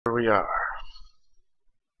we are.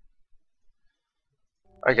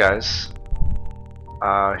 Hi guys.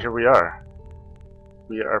 Here we are.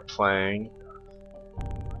 We are playing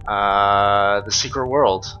The Secret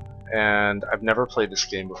World, and I've never played this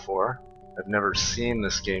game before. I've never seen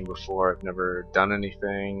this game before. I've never done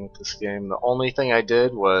anything with this game. The only thing I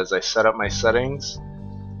did was I set up my settings,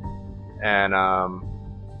 and I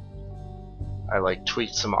like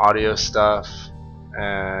tweaked some audio stuff,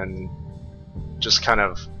 and just kind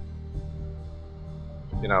of,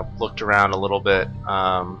 you know, looked around a little bit.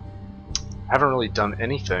 I haven't really done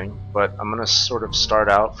anything, but I'm gonna sort of start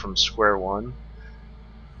out from square one.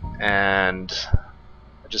 And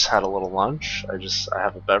I just had a little lunch. I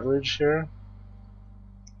have a beverage here,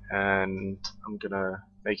 and I'm gonna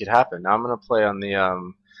make it happen. Now I'm gonna play on the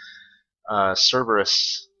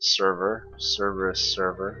Cerberus server.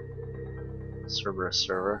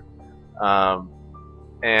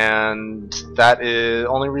 And that is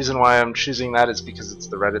only reason why I'm choosing that is because it's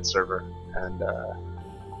the Reddit server, and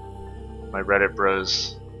my Reddit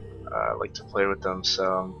bros like to play with them, so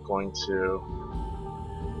I'm going to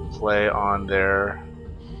play on their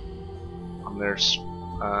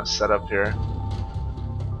setup here.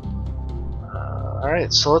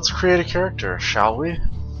 Alright, so let's create a character, shall we?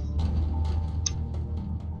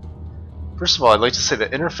 First of all, I'd like to say the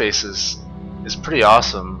interface is pretty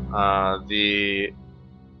awesome.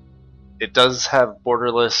 It does have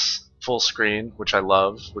borderless full screen, which I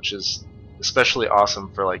love, which is especially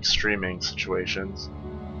awesome for like streaming situations.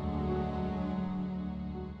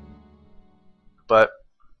 But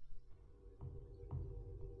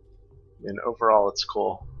I mean, overall it's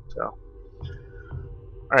cool. So,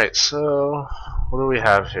 alright, so what do we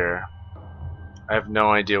have here? I have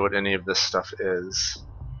no idea what any of this stuff is.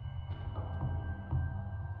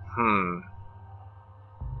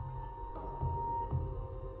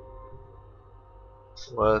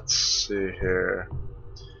 Let's see here.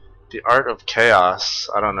 The Art of Chaos,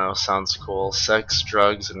 I don't know, sounds cool. Sex,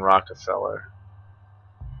 Drugs, and Rockefeller.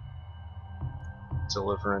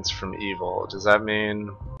 Deliverance from Evil. Does that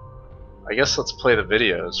mean... I guess let's play the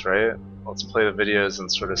videos, right? Let's play the videos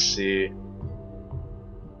and sort of see...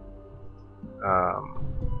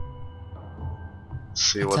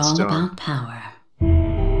 see it's what's all doing. about power.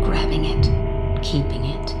 Grabbing it, keeping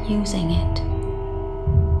it, using it.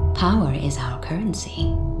 Power is our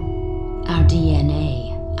currency, our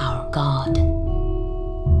DNA, our God.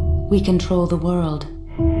 We control the world.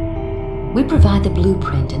 We provide the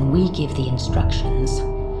blueprint and we give the instructions.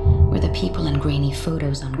 We're the people in grainy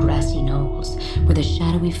photos on grassy knolls. We're the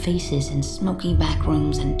shadowy faces in smoky back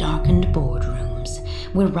rooms and darkened boardrooms.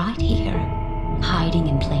 We're right here, hiding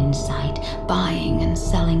in plain sight, buying and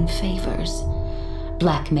selling favors.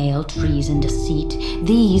 Blackmail, treason, deceit,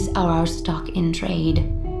 these are our stock in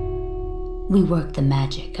trade. We work the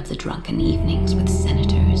magic of the drunken evenings with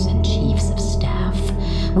senators and chiefs of staff.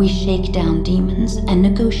 We shake down demons and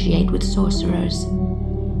negotiate with sorcerers.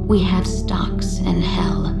 We have stocks in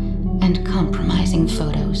hell and compromising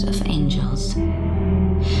photos of angels.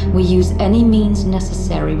 We use any means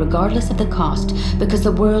necessary regardless of the cost because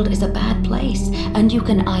the world is a bad place and you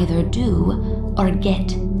can either do or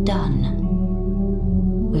get done.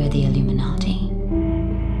 We're the Illuminati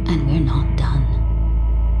and we're not done.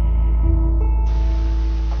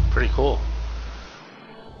 Pretty cool.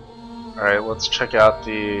 Alright, let's check out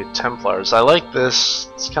the Templars. I like this.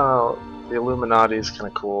 It's kind of... the Illuminati is kind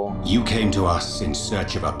of cool. You came to us in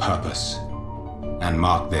search of a purpose. And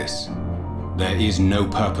mark this. There is no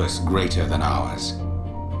purpose greater than ours.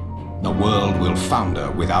 The world will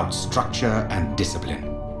founder without structure and discipline.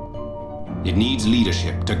 It needs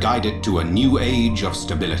leadership to guide it to a new age of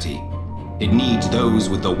stability. It needs those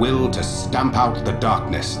with the will to stamp out the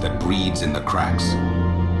darkness that breeds in the cracks.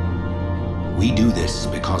 We do this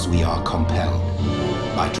because we are compelled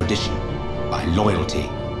by tradition, by loyalty,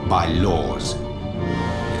 by laws.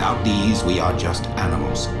 Without these, we are just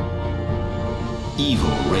animals.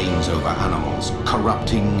 Evil reigns over animals,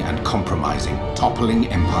 corrupting and compromising, toppling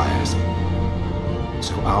empires.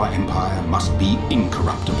 So our empire must be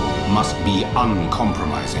incorruptible, must be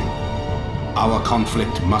uncompromising. Our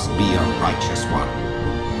conflict must be a righteous one.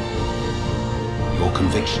 Your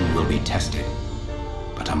conviction will be tested,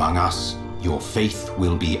 but among us, your faith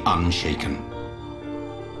will be unshaken.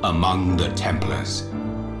 Among the Templars.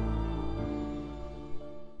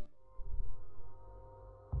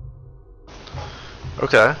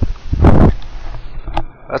 Okay.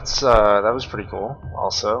 That was pretty cool,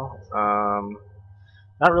 also.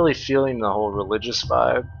 Not really feeling the whole religious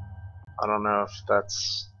vibe. I don't know if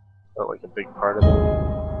that's like a big part of it.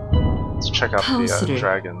 Let's check out the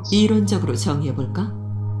dragons. 이론적으로 정해볼까?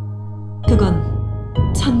 그건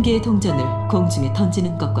 1000개의 동전을 공중에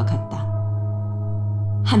던지는 것과 같다.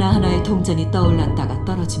 하나하나의 동전이 떠올랐다가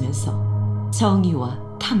떨어지면서 정의와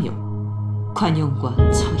탐욕,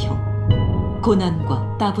 관용과 처형,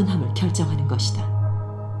 고난과 따분함을 결정하는 것이다.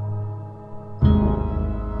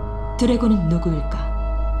 드래곤은 누구일까?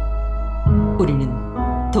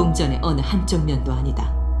 우리는 동전의 어느 한쪽 면도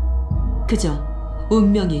아니다. 그저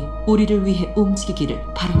운명이 우리를 위해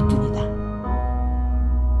움직이기를 바랄 뿐이다.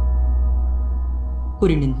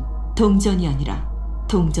 우리는 동전이 아니라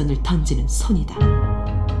동전을 던지는 손이다.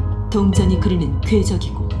 동전이 그리는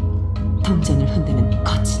궤적이고 동전을 흔드는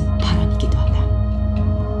거친 바람이기도 하다.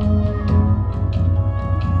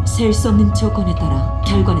 셀 수 없는 조건에 따라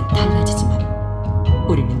결과는 달라지지만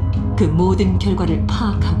우리는 그 모든 결과를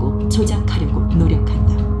파악하고 조작하려고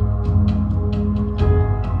노력한다.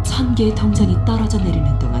 1000개의 동전이 떨어져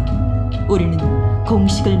내리는 동안 우리는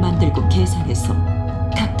공식을 만들고 계산해서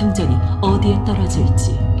각 동전이 어디에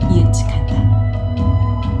떨어질지 예측한다.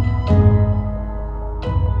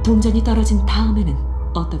 동전이 떨어진 다음에는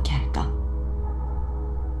어떻게 할까?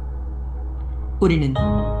 우리는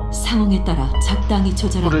상황에 따라 적당히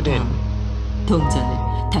조절한 다음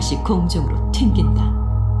동전을 다시 공중으로 튕긴다.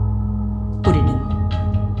 우리는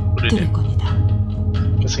드래곤이다.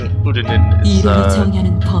 이론이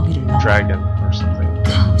정의하는 범위를 넘어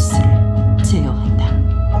카오스를 제어한다.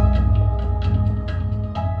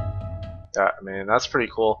 Yeah, I mean, that's pretty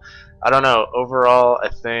cool. I don't know, overall I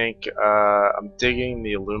think I'm digging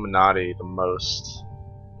the Illuminati the most.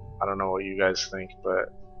 I don't know what you guys think, but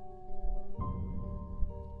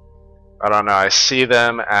I don't know, I see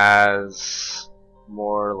them as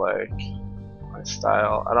more like my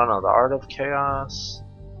style. I don't know, the Art of Chaos,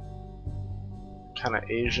 kind of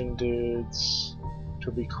Asian dudes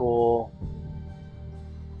could be cool.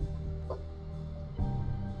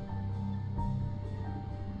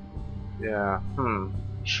 Yeah,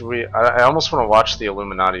 should we? I almost want to watch the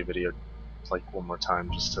Illuminati video like one more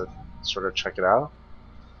time just to sort of check it out.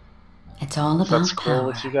 It's all about That's cool power.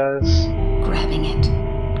 with you guys. Grabbing it,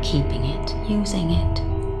 keeping it, using it.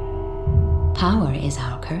 Power is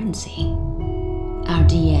our currency, our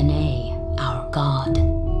DNA, our God.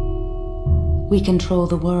 We control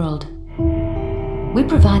the world. We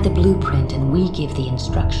provide the blueprint and we give the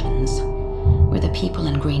instructions. We're the people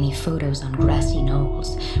in grainy photos on grassy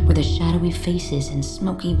knolls. We're the shadowy faces in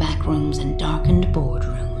smoky back rooms and darkened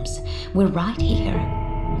boardrooms. We're right here,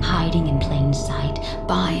 hiding in plain sight,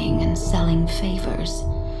 buying and selling favors.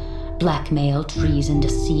 Blackmail, treason,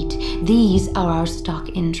 deceit, these are our stock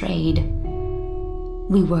in trade.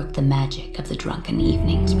 We work the magic of the drunken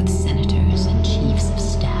evenings with senators and chiefs of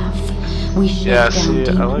staff. We shake down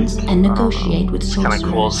demons and negotiate with sorcerers. It's kind of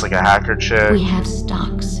cool, it's like a hacker chick. We have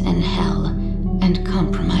stocks in hell and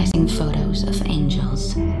compromising photos of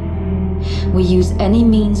angels. We use any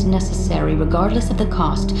means necessary regardless of the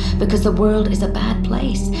cost because the world is a bad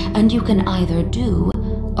place and you can either do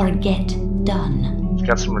or get done. It's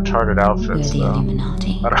got some retarded outfits. We're the though.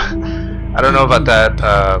 Illuminati. I don't know about that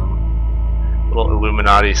little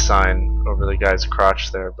Illuminati sign over the guy's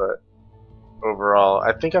crotch there, but overall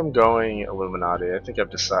I think I'm going Illuminati. I think I've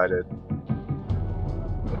decided.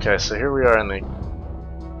 Okay, so here we are in the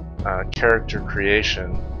character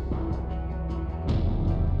creation.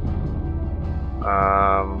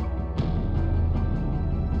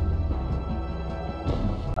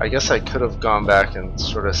 I guess I could have gone back and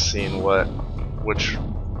sort of seen which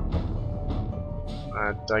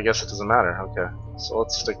I guess it doesn't matter. Okay, so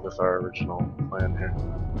let's stick with our original plan here.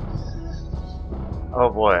 Oh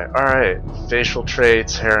boy, alright, facial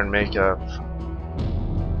traits, hair and makeup.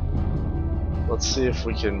 Let's see if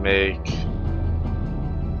we can make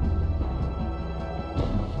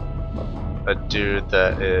a dude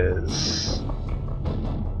that is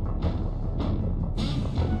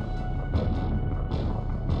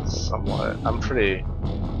somewhat, I'm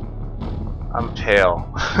pale.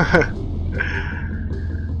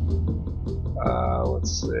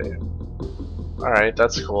 Let's see. Alright,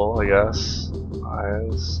 that's cool, I guess.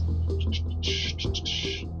 Eyes.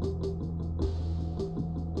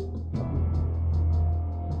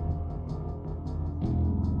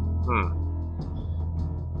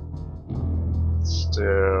 Let's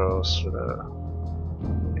do sort of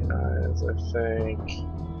eyes, I think.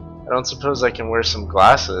 I don't suppose I can wear some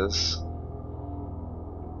glasses.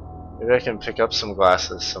 Maybe I can pick up some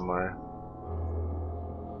glasses somewhere.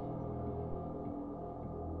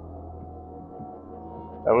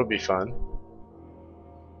 That would be fun.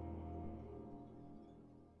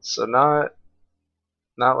 So not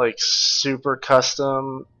like super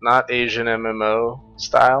custom, not Asian MMO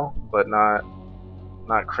style, but not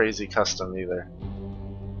crazy custom either.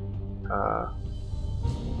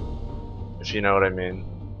 if you know what I mean.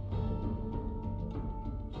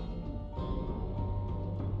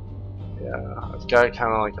 Yeah, I've got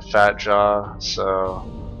kind of like a fat jaw, so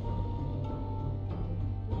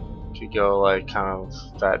could go like kind of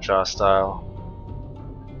fat jaw style.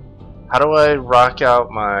 How do I rock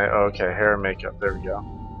out my, oh, okay, hair and makeup, there we go.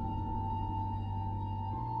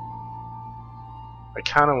 I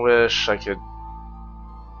kind of wish I could,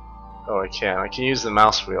 oh I can use the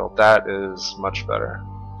mouse wheel, that is much better.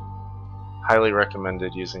 Highly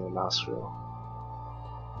recommended using the mouse wheel.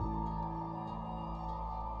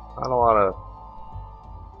 Not a lot of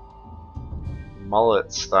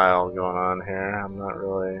mullet style going on here, I'm not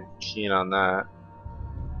really keen on that.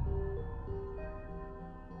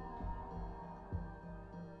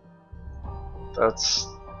 That's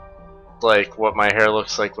like what my hair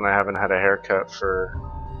looks like when I haven't had a haircut for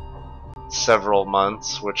several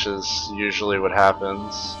months, which is usually what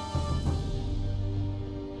happens.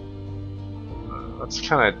 That's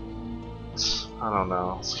kind of, I don't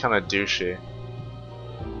know, it's kind of douchey.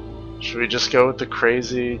 Should we just go with the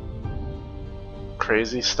crazy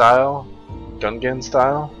style? Gungan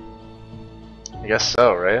style? I guess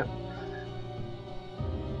so, right?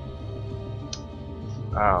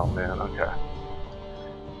 Oh man, okay.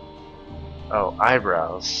 Oh,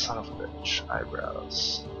 eyebrows. Son of a bitch.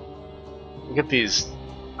 Eyebrows. Look at these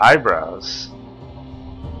eyebrows.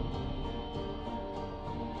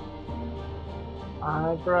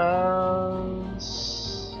 Eyebrows.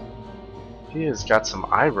 He has got some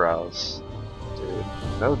eyebrows. Dude,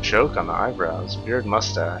 no joke on the eyebrows. Beard,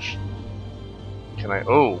 mustache. Can I...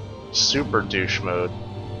 Oh, super douche mode.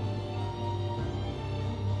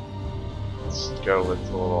 Let's go with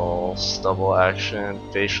a little stubble action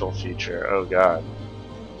facial feature. Oh god.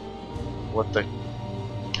 What the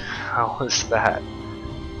hell is that?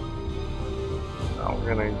 No,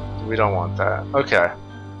 we don't want that. Okay.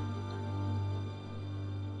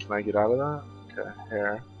 Can I get out of that? Okay,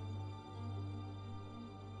 hair.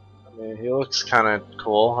 I mean, he looks kind of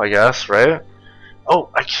cool, I guess, right? Oh,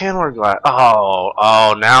 I can wear glasses.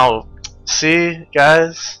 Oh, now, see,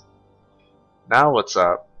 guys? Now what's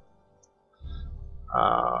up?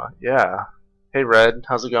 Yeah. Hey, Red,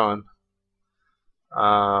 how's it going?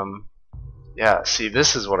 Yeah, see,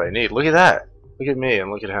 this is what I need. Look at that. Look at me and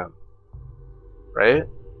look at him. Right?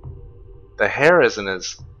 The hair isn't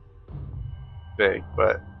as big,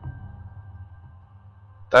 but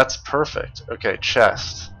that's perfect. Okay,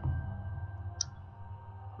 chest.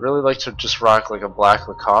 Really like to just rock like a black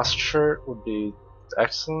Lacoste shirt would be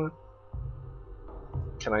excellent.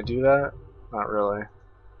 Can I do that? Not really.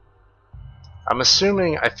 I'm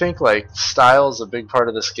assuming, I think like style is a big part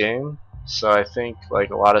of this game, so I think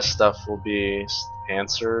like a lot of stuff will be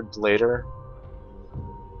answered later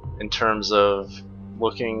in terms of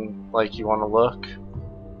looking like you want to look,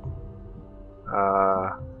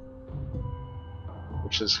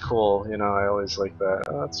 which is cool. You know, I always like that.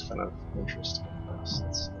 Oh, that's kind of interesting.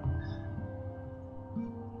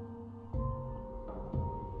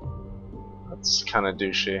 That's kind of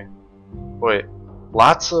douchey. Wait.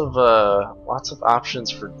 Lots of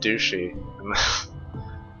options for douchey in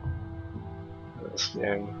this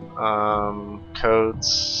game.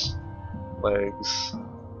 Coats, legs.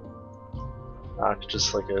 Not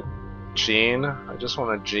just like a jean. I just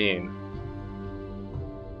want a jean.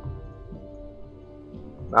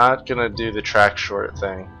 Not gonna do the track short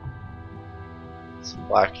thing. Some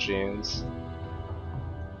black jeans.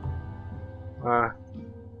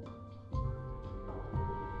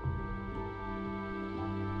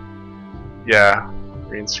 Yeah,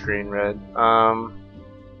 green screen red.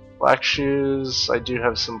 Black shoes. I do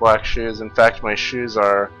have some black shoes. In fact, my shoes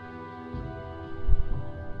are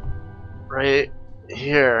right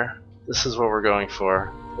here. This is what we're going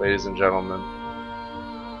for, ladies and gentlemen.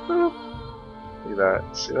 Boop. Look at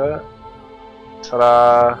that. See that?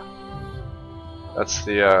 Ta-da! That's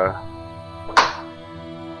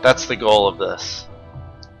the goal of this.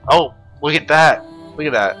 Oh, look at that! Look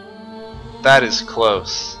at that. That is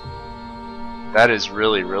close. That is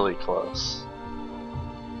really, really close.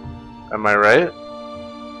 Am I right?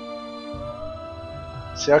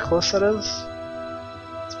 See how close that is?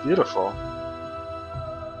 It's beautiful.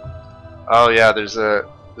 Oh yeah, there's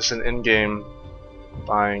an in-game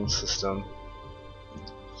buying system.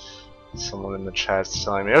 Someone in the chat's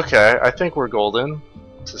telling me. Okay, I think we're golden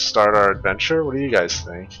to start our adventure. What do you guys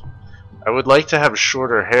think? I would like to have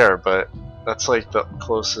shorter hair, but that's like the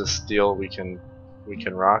closest deal we can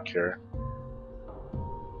rock here.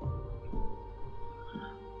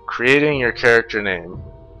 Creating your character name.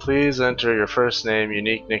 Please enter your first name,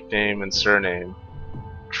 unique nickname, and surname.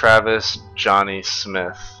 Travis Johnny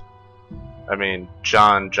Smith. I mean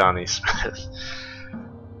Johnny Smith.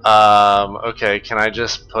 Okay, can I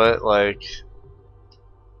just put like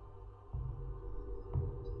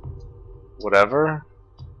whatever?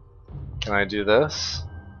 Can I do this?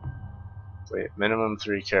 Wait, minimum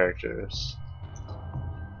 3 characters.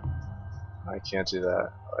 I can't do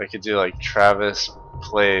that. I could do like Travis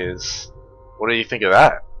plays. What do you think of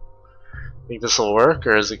that? Think this will work,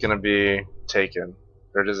 or is it gonna be taken?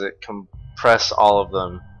 Or does it compress all of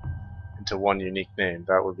them into one unique name?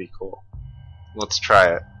 That would be cool. Let's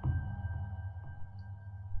try it.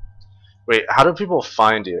 Wait, how do people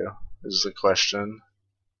find you? Is the question.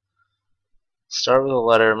 Start with a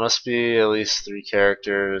letter, must be at least 3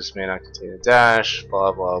 characters, may not contain a dash,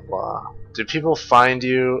 blah blah blah. Do people find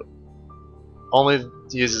you? Only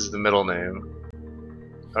uses the middle name.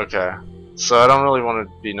 Okay. So I don't really want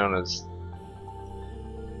to be known as...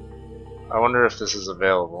 I wonder if this is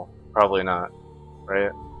available. Probably not.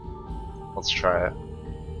 Right? Let's try it.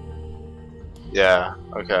 Yeah,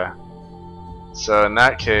 okay. So in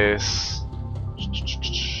that case...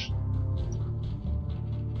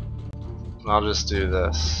 I'll just do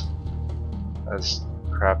this. As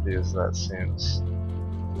crappy as that seems.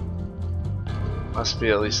 Must be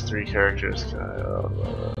at least 3 characters.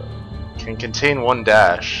 Can contain 1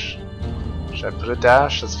 dash. Should I put a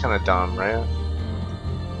dash? That's kind of dumb, right?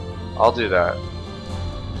 I'll do that.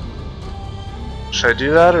 Should I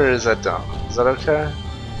do that, or is that dumb? Is that okay?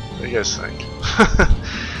 What do you guys think?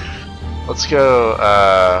 Let's go,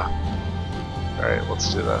 alright,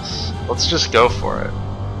 let's do this. Let's just go for it.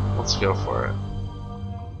 Let's go for it.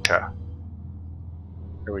 Okay.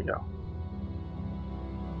 Here we go.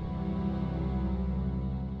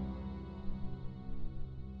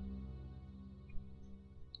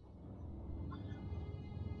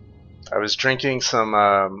 I was drinking some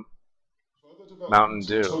Mountain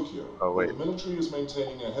Dew. Tokyo, Oh wait. the military is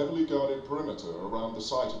maintaining a heavily guarded perimeter around the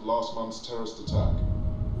site of last month's terrorist attack.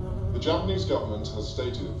 The Japanese government has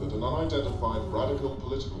stated that an unidentified radical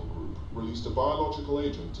political group released a biological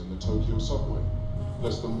agent in the Tokyo subway,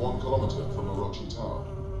 less than 1 kilometer from Orochi Tower.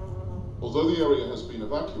 Although the area has been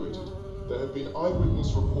evacuated, there have been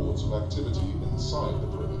eyewitness reports of activity inside the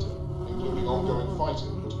perimeter, including ongoing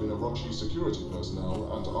fighting between Orochi security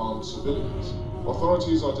personnel and armed civilians.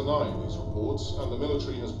 Authorities are denying these reports, and the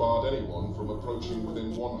military has barred anyone from approaching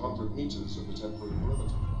within 100 meters of the temporary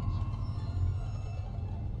perimeter.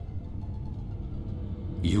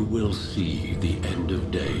 You will see the end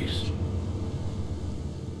of days.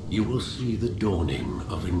 You will see the dawning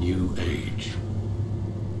of a new age.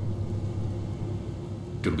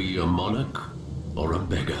 To be a monarch or a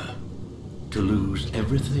beggar. To lose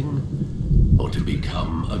everything or to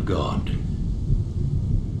become a god.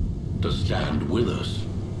 To stand with us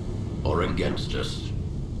or against us.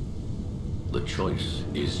 The choice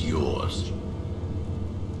is yours.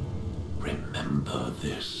 Remember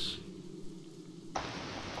this.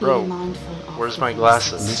 Bro, Be mindful of where's the my voices.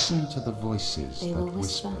 glasses? Listen to the voices They that will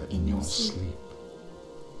whisper in your your sleep. sleep.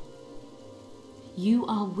 You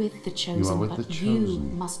are with the chosen, You are with but the you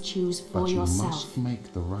chosen, must choose for But you yourself. must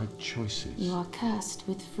make the right choices. You are cursed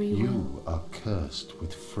with free will. You are cursed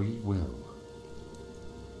with free will.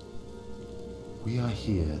 We are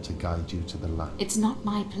here to guide you to the light. It's not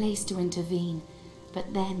my place to intervene,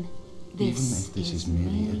 but then this, Even if this is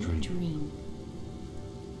merely a dream.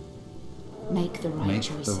 Make the right Make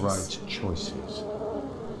choices. the right choices.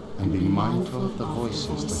 And be mindful of the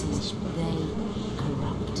voices that whisper, They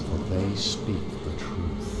corrupt. for they speak the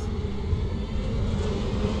truth.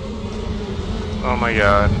 Oh my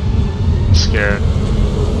god. I'm scared.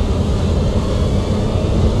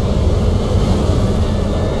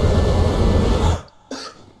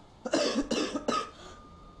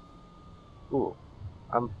 Ooh.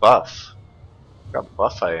 I'm buff. Look how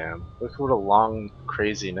buff I am. Look what a long,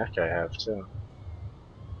 crazy neck I have, too.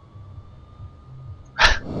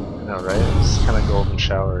 I know, right? It's kind of golden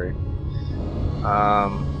showery.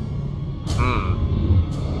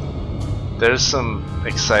 There's some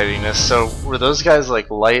excitingness. So, were those guys like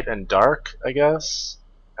light and dark, I guess?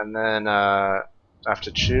 And then, I have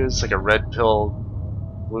to choose like a red pill,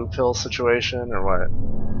 blue pill situation, or what?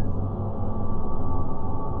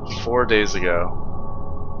 4 days ago.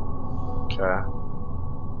 Okay.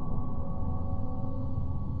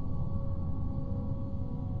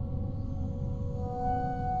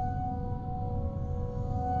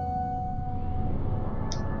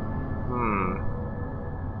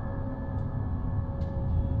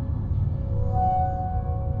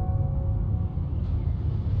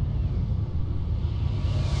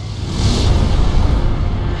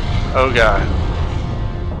 Oh god.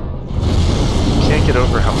 Can't get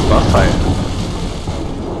over how buff I am.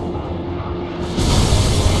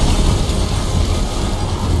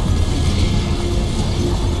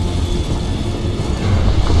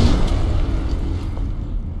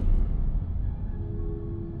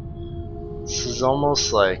 is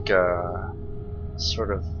almost like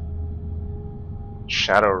sort of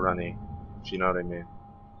Shadowrunny, if you know what I mean.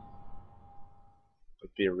 Like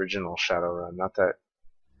the original Shadowrun, not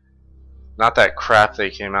that crap they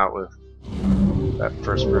came out with, that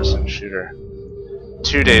first-person shooter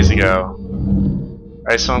 2 days ago.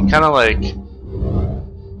 Alright, so I'm kind of like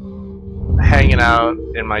hanging out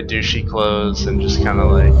in my douchey clothes and just kind of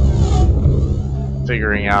like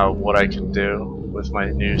figuring out what I can do with my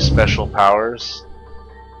new special powers.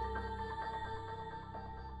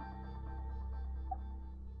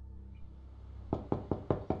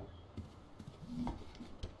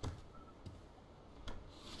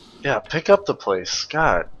 Yeah, pick up the place.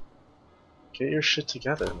 God. Get your shit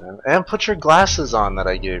together, man. And put your glasses on that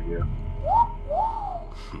I gave you.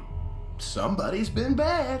 Somebody's been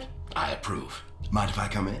bad. I approve. Mind if I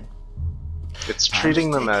come in? It's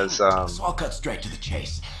treating them as So I'll cut straight to the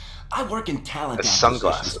chase. I work in talent as acquisition,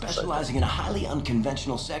 sunglasses, specializing in a highly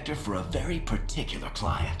unconventional sector for a very particular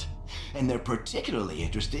client. And they're particularly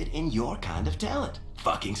interested in your kind of talent.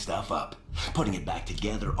 Fucking stuff up. Putting it back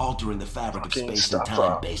together, altering the fabric of space and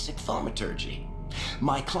time, basic thaumaturgy.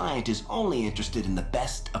 My client is only interested in the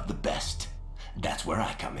best of the best. That's where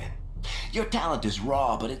I come in. Your talent is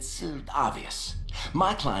raw, but it's obvious.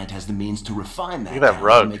 My client has the means to refine that,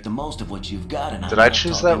 rug. to make the most of what you've got. And did I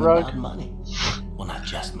choose that rug? Money. Well, not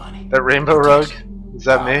just money. That rainbow rug? Is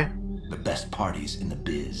that me? The best parties in the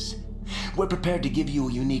biz. We're prepared to give you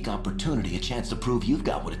a unique opportunity, a chance to prove you've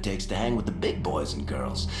got what it takes to hang with the big boys and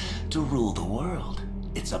girls, to rule the world.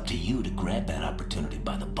 It's up to you to grab that opportunity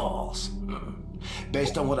by the balls.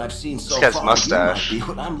 Based on what I've seen so far, mustache. You might be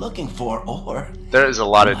what I'm looking for, or there is a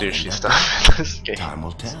lot of douchey stuff in this game. Time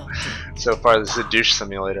will tell. So far, this is a douche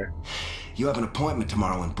simulator. You have an appointment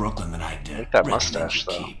tomorrow in Brooklyn that I'd like that mustache,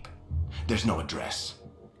 though. Keep. There's no address.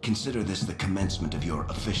 Consider this the commencement of your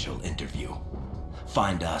official interview.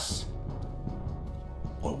 Find us,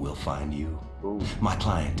 or we'll find you. Ooh. My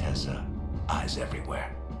client has eyes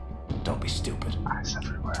everywhere. Don't be stupid. Eyes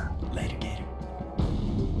everywhere. Later, Gator.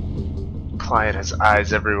 Client has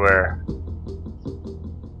eyes everywhere.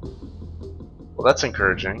 Well, that's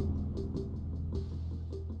encouraging.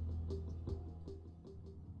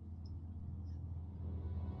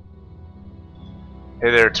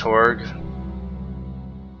 Hey there, Torg.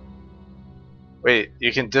 Wait,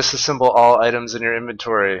 you can disassemble all items in your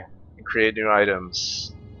inventory and create new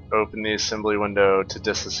items. Open the assembly window to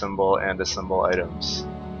disassemble and assemble items.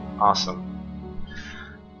 Awesome.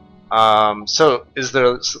 So is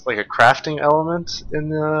there like a crafting element in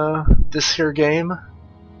this here game?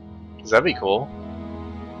 'Cause that'd be cool.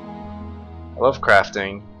 I love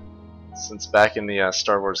crafting. Since back in the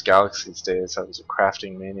Star Wars Galaxies days, I was a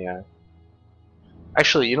crafting maniac.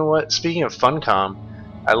 Actually, you know what? Speaking of Funcom,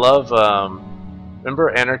 I love, remember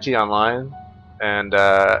Anarchy Online and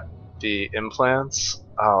the implants?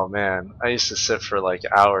 Oh man, I used to sit for like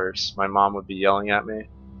hours. My mom would be yelling at me.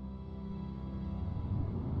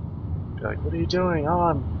 Be like, what are you doing? Oh,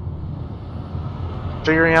 I'm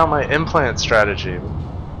figuring out my implant strategy.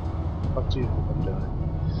 What do you think I'm doing?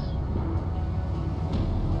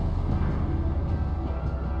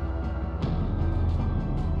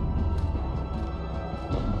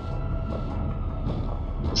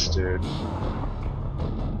 This dude.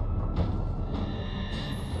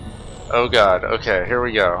 Oh god, okay, here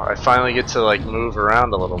we go. I finally get to like move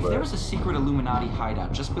around a little bit. There's a secret Illuminati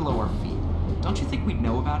hideout just below our feet. Don't you think we'd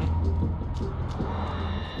know about it?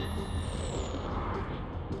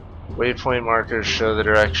 Waypoint markers show the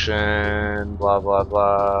direction, blah blah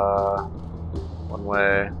blah. One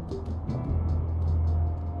way.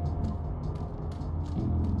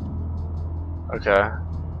 Okay,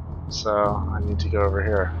 so I need to go over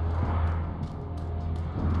here.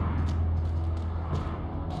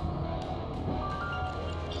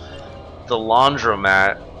 The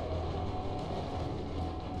laundromat.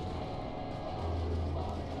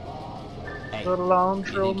 Hey, The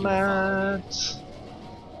laundromat.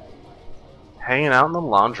 Hanging out in the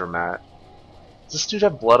laundromat. Does this dude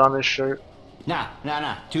have blood on his shirt? Nah.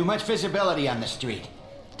 Too much visibility on the street.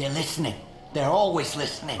 They're listening. They're always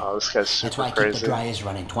listening. Oh, this guy's super That's why I crazy. keep the dryers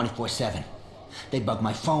running 24/7. They bug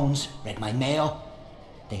my phones, read my mail.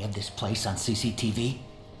 They have this place on CCTV.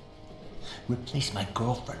 Replace my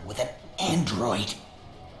girlfriend with an android.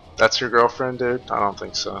 That's your girlfriend, dude? I don't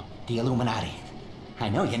think so. The Illuminati. I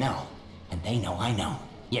know you know. And they know I know.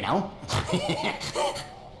 You know?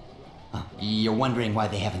 Oh, you're wondering why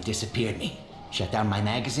they haven't disappeared me. Shut down my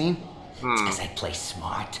magazine? It's because I play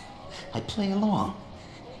smart. I play along.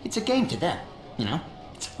 It's a game to them, you know?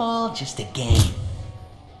 It's all just a game.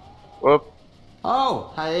 Whoop.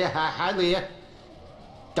 Oh, hi Leah.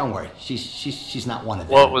 Don't worry, she's not one of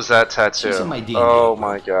them. What was that tattoo? She's in my DNA oh group.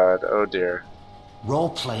 my god, oh dear.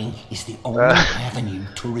 Role-playing is the only avenue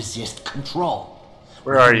to resist control.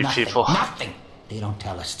 Where are Do you nothing, people? Nothing they don't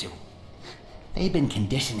tell us to. They've been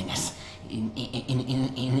conditioning us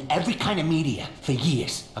in every kind of media for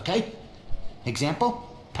years, okay? Example,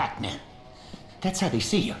 Pac-Man. That's how they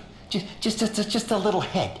see you. Just a little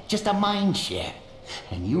head, just a mind share.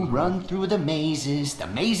 And you run through the mazes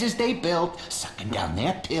they built, sucking down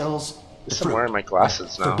their pills. I'm wearing my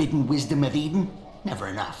glasses now. Forbidden wisdom of Eden, never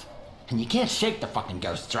enough. And you can't shake the fucking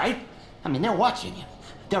ghosts, right? I mean, they're watching you.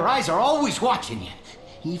 Their eyes are always watching you,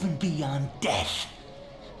 even beyond death.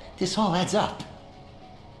 This all adds up.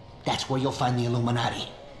 That's where you'll find the Illuminati,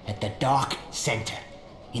 at the dark center,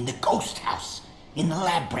 in the ghost house, in the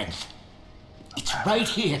labyrinth. It's right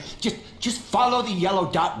here. Just follow the yellow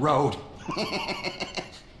dot road.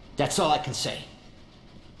 That's all I can say.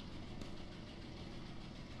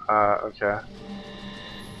 Okay.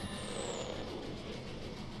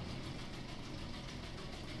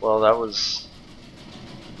 Well, that was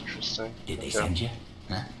interesting. Did they send you?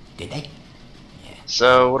 Huh? Did they? Yeah.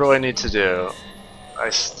 So, what do I need to do? I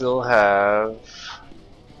still have...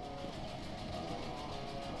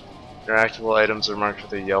 Interactable items are marked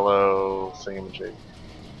with a yellow thingamajig.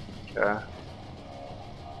 Okay.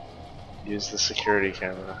 Use the security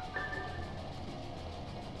camera.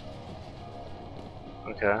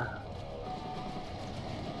 Okay.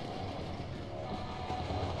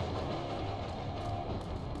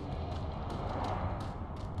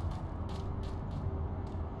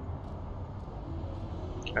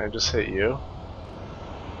 Can I just hit you?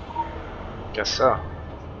 Guess so.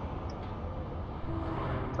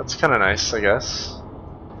 That's kind of nice, I guess.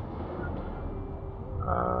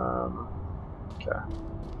 Okay.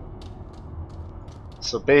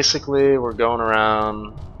 So basically, we're going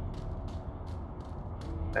around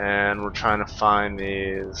and we're trying to find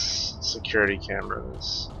these security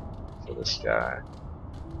cameras for this guy.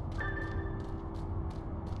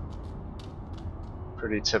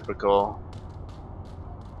 Pretty typical.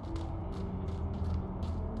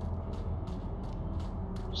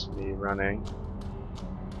 Just me running.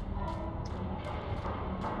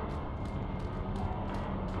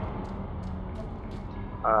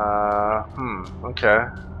 Okay.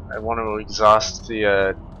 I want to exhaust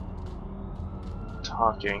the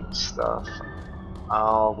talking stuff.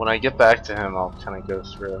 When I get back to him, I'll kind of go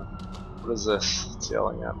through. What is this? It's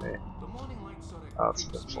yelling at me. Oh, it's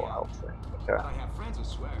the full health thing. Okay.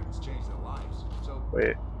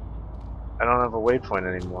 Wait. I don't have a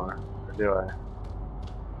waypoint anymore. Or do I?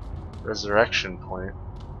 Resurrection point.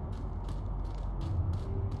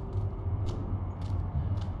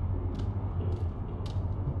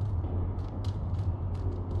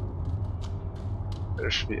 There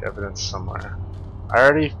should be evidence somewhere. I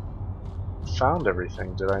already found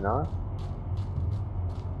everything, did I not?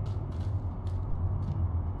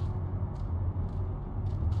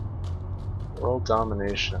 World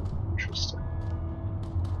domination. Interesting.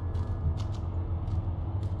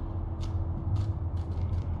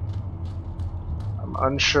 I'm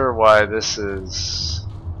unsure why this is...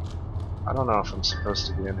 I don't know if I'm supposed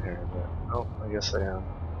to be in here, but... Oh, I guess I am.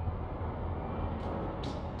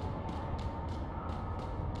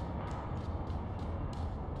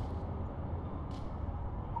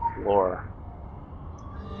 Lore.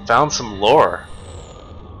 Found some lore.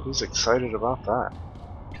 Who's excited about that?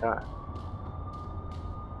 Okay.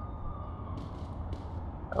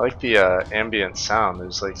 I like the ambient sound.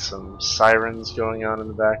 There's like some sirens going on in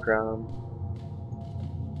the background.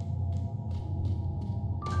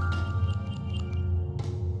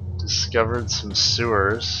 Discovered some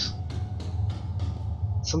sewers.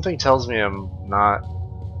 Something tells me I'm not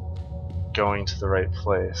going to the right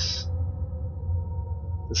place.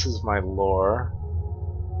 This is my lore.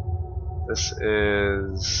 This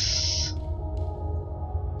is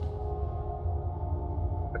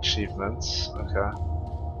achievements. Okay.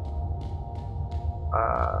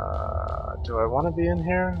 Do I want to be in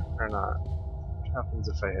here or not? What happens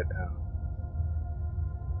if I hit him?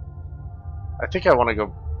 I think I want to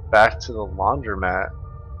go back to the laundromat,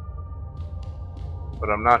 but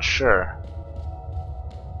I'm not sure.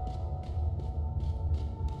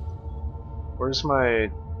 Where's my...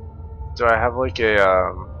 Do I have like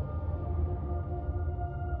a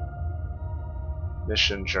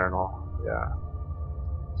mission journal? Yeah.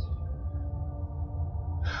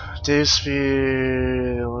 Dave Speed,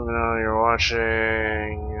 let me know you're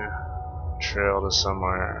watching. Trail to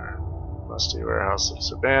somewhere. Musty warehouse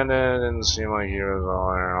looks abandoned. Didn't seem like you was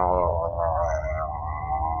all there.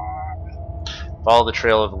 Follow the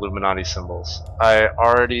trail of Illuminati symbols. I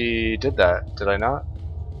already did that, did I not?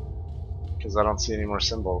 because I don't see any more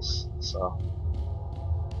symbols. So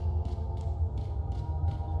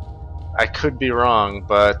I could be wrong,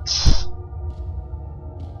 but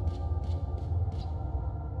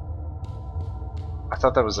I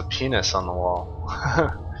thought that was a penis on the wall.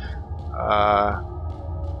 I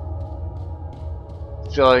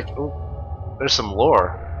feel like, ooh, there's some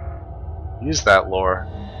lore. Use that lore.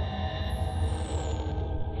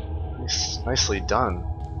 Nicely done.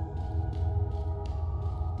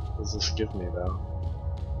 What does this give me though?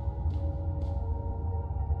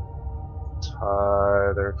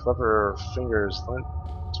 Tie their clever fingers lent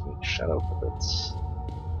to make shadow puppets.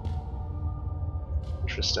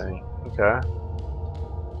 Interesting. Okay.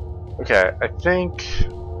 Okay, I think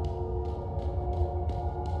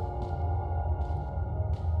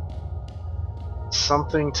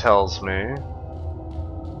something tells me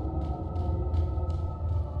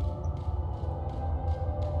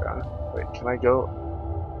wait, can I go?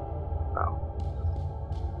 No.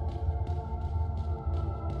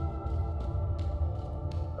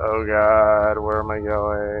 Oh god, where am I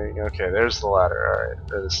going? Okay, there's the ladder. Alright,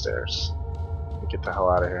 there are the stairs. Let me get the hell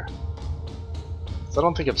out of here. So I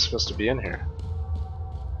don't think I'm supposed to be in here.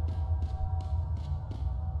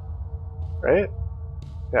 Right?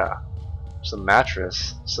 Yeah. There's a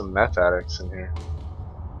mattress. Some meth addicts in here.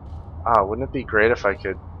 Ah, wouldn't it be great if I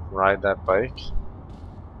could ride that bike?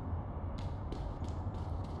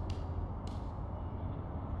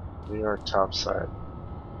 New York topside.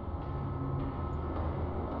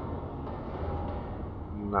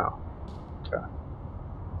 No. Okay.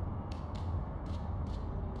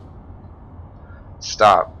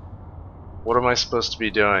 Stop. What am I supposed to be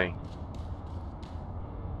doing?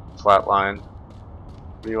 Flatline.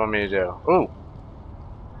 What do you want me to do? Ooh!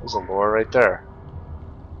 There's a lure right there.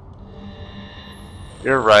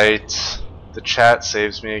 You're right. The chat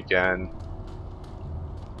saves me again.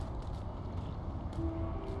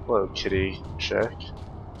 Hello, kitty chick.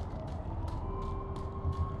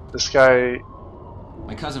 This guy...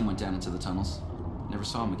 My cousin went down into the tunnels. Never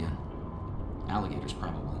saw him again. Alligators,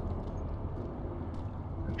 probably.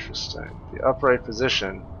 Interesting. The upright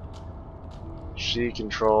position. She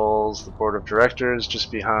controls the board of directors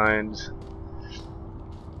just behind.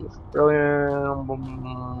 Brilliant.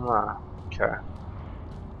 Okay.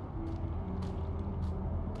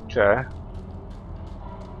 Okay.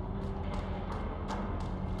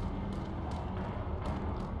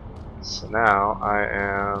 So now I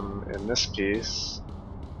am in this piece.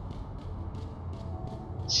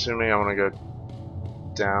 Assuming I want to go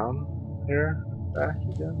down here, back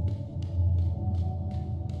again.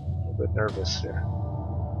 A little bit nervous here.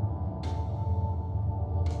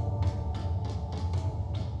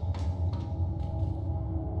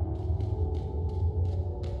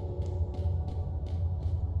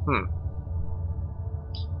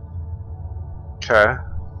 Okay.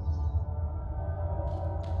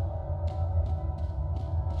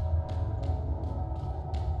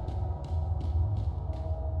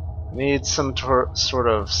 Need some sort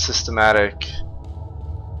of systematic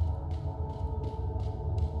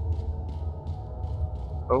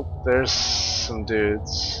oh, there's some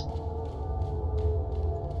dudes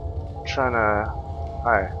trying to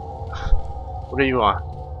hi. What do you want?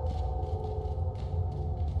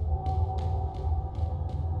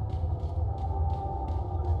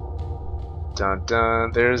 Dun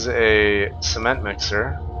dun, there's a cement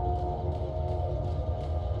mixer.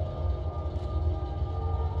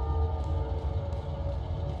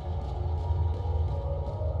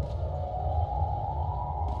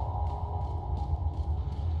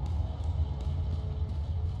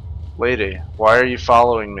 Lady, why are you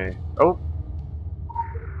following me? Oh!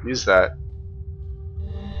 Use that.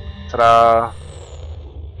 Ta-da!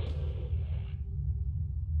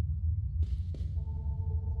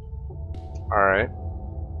 Alright.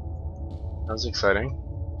 That was exciting.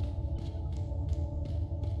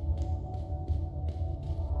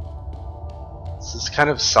 This is kind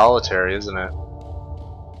of solitary, isn't it?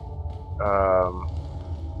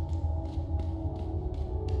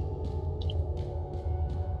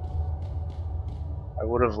 I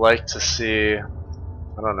would have liked to see,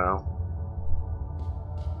 I don't know.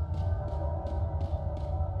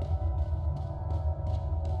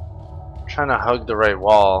 I'm trying to hug the right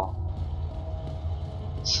wall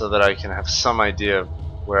so that I can have some idea of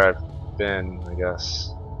where I've been, I guess.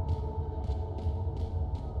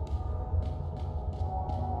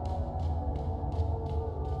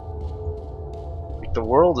 Like, the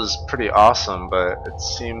world is pretty awesome, but it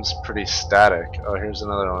seems pretty static. Oh, here's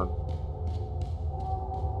another one.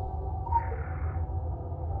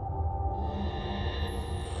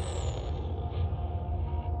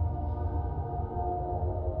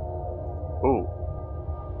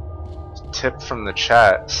 tip from the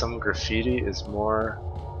chat. Some graffiti is more...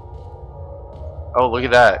 Oh, look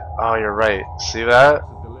at that. Oh, you're right. See that?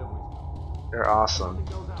 You're awesome.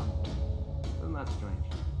 Isn't that strange?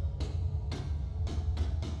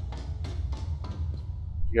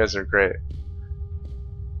 You guys are great.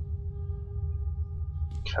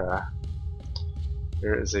 Okay.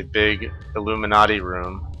 There is a big Illuminati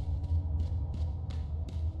room.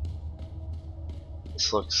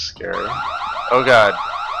 This looks scary. Oh god.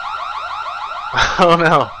 Oh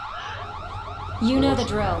no. You know the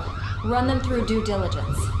drill. Run them through due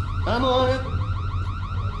diligence. I'm on it.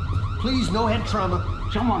 Please, no head trauma.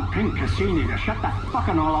 Someone ping Cassini to shut that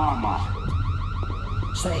fucking alarm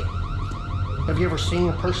off. Say, have you ever seen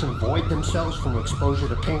a person void themselves from exposure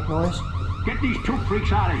to pink noise? Get these two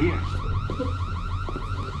freaks out of here.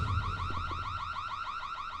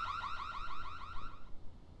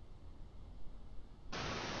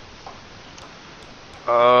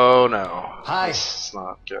 Oh no. Hi. This is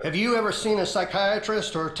not good. Have you ever seen a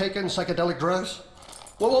psychiatrist or taken psychedelic drugs?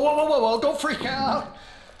 Whoa, whoa, whoa, whoa, whoa, whoa, don't freak out.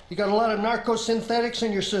 You got a lot of narcosynthetics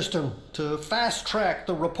in your system to fast track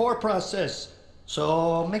the rapport process.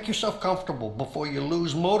 So make yourself comfortable before you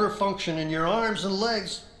lose motor function in your arms and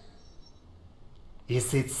legs.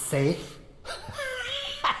 Is it safe?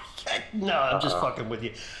 No, I'm just fucking with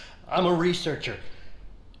you. I'm a researcher.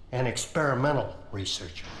 An experimental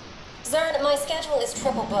researcher. Zern, my schedule is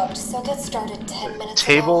triple booked, so get started 10 minutes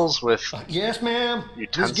Tables with yes, ma'am.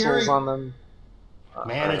 utensils on them.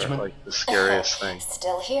 Management. Like the scariest thing.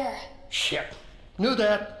 Still here. Shit. Knew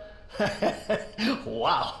that.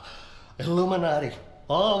 Wow. Illuminati.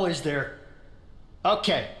 Always there.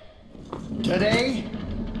 Okay. Today,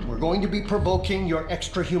 we're going to be provoking your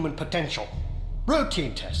extra-human potential.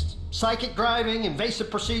 Routine tests. Psychic driving, invasive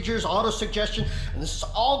procedures, auto-suggestion, and this is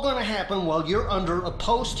all going to happen while you're under a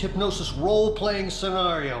post-hypnosis role-playing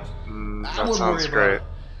scenario. That sounds great.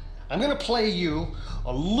 I'm going to play you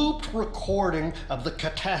a looped recording of the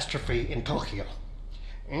catastrophe in Tokyo.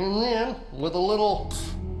 And then, with a little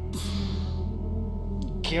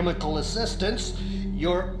chemical assistance,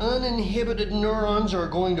 your uninhibited neurons are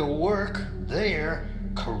going to work their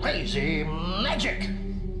crazy magic.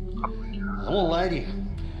 I won't lie to you.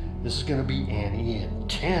 This is going to be an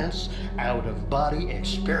intense, out-of-body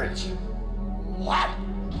experience. What?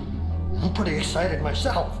 I'm pretty excited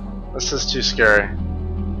myself. This is too scary.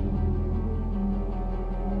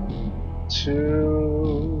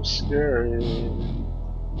 Too scary.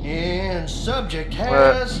 And subject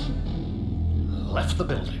has left the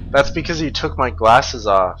building. That's because you took my glasses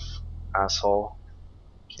off, asshole.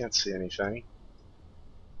 Can't see anything.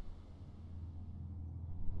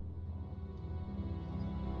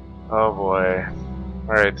 Oh boy.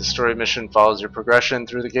 Alright, the story mission follows your progression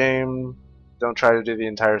through the game. Don't try to do the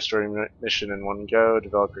entire story mission in one go.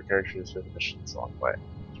 Develop your characters through the missions along the way,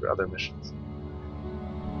 through other missions.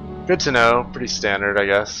 Good to know. Pretty standard, I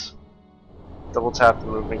guess. Double tap the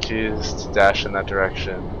movement keys to dash in that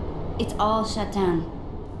direction. It's all shut down.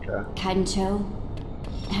 Okay. Kaidencho,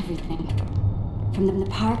 everything. From the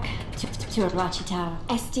park to Arachi Tower.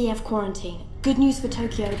 SDF quarantine. Good news for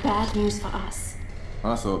Tokyo, bad news for us.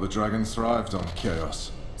 I thought the dragons thrived on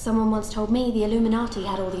chaos. Someone once told me the Illuminati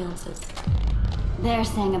had all the answers. They're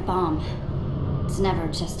saying a bomb. It's never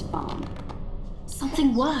just a bomb.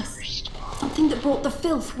 Something worse. Something that brought the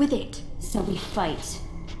filth with it. So we fight.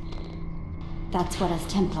 That's what us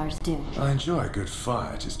Templars do. I enjoy a good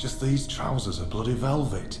fight, it's just these trousers are bloody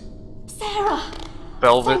velvet. Sarah!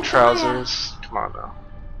 Velvet trousers? Come on now.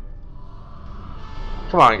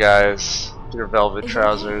 Come on, guys. Your velvet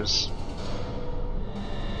trousers.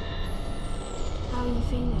 How are you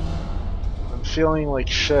feeling? I'm feeling like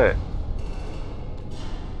shit.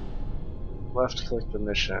 Left click the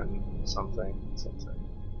mission. Something.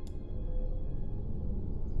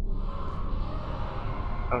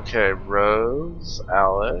 Okay, Rose,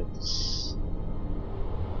 Alex.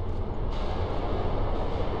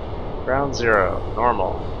 Ground zero,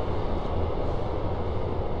 normal.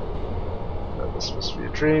 This must be a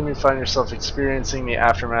dream. You find yourself experiencing the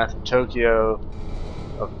aftermath of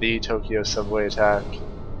the Tokyo subway attack.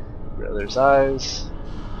 Your other's eyes.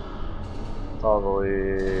 Follow the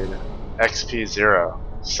lead.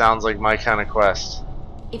 XP0. Sounds like my kind of quest.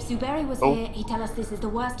 If Zuberi was here, he'd tell us this is the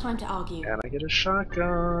worst time to argue. And I get a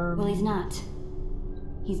shotgun. Well, he's not.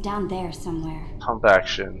 He's down there somewhere. Pump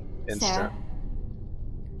action. Instant. Sarah,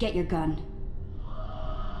 get your gun.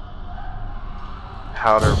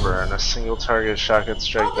 Powder burn. A single target shotgun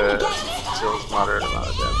strike that deals moderate amount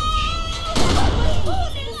of damage.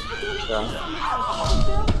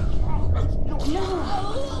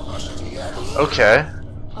 Okay. Okay.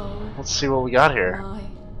 Let's see what we got here.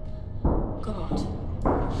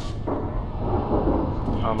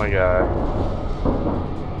 Oh my god.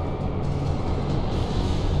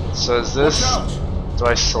 So is this... Do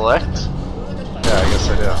I select? Yeah, I guess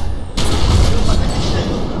I do.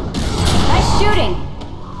 Nice shooting!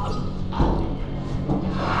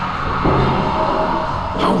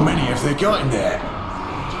 How many have they got in there?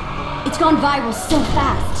 It's gone viral so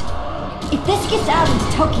fast. If this gets out into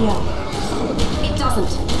Tokyo... It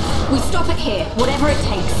doesn't. We stop it here, whatever it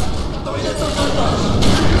takes.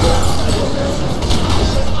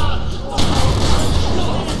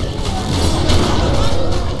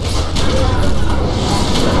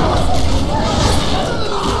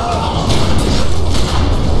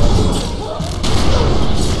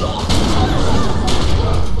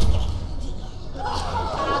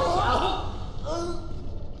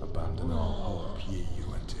 Abandon all hope, ye you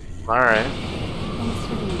enter here. Alright. Thanks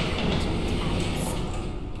for the encouragement, Alex.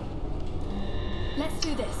 Let's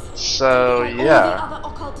do this. So, Like yeah. all the other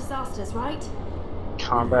occult disasters, right?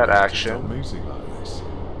 Combat action. Amazing like this.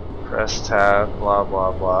 Press tab, blah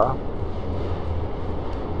blah blah.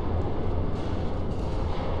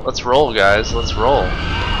 Let's roll, guys. Let's roll.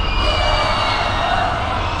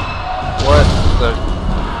 What the...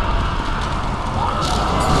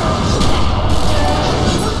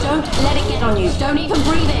 Don't let it get on you. Don't even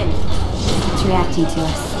breathe in. It's reacting to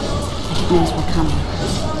us. Like it knows we're coming.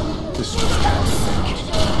 This stuff can't think.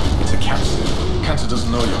 It's a cancer. Cancer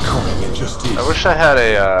doesn't know you're coming, it just is. I wish I had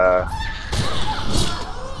a,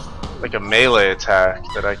 like a melee attack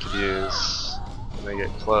that I could use when they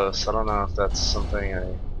get close. I don't know if that's something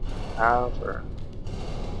I have, or...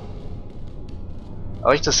 I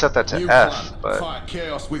like to set that to New F, plan. but... Fight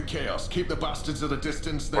chaos with chaos. Keep the bastards at a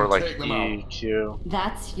distance, then Or like take them E, out. Q.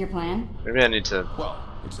 That's your plan? Maybe I need to Well,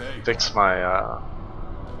 it's a fix my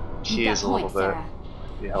Keep that keys a little point, bit. Sarah.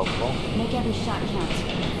 Be helpful. Make every shot count.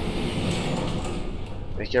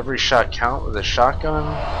 Make every shot count with a shotgun?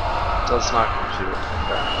 Does not compute.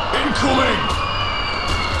 Okay. incoming!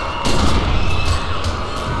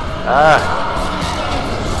 Ah!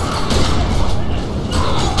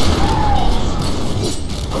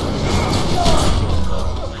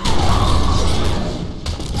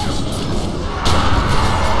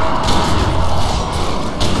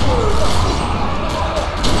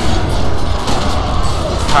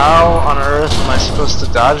 How on earth am I supposed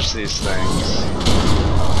to dodge these things?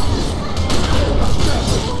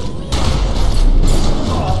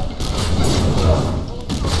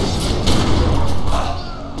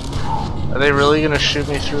 Are they really gonna shoot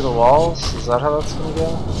me through the walls? Is that how that's gonna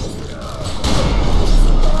go?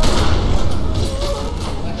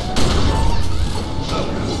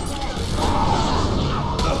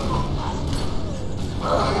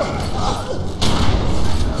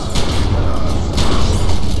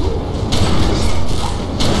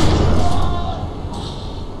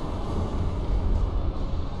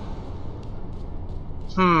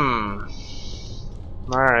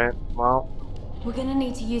 Alright, well. We're gonna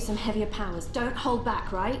need to use some heavier powers. Don't hold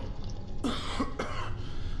back, right?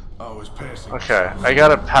 I was passing. Okay, I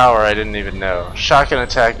got a power I didn't even know. Shotgun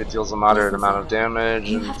attack that deals a moderate amount of damage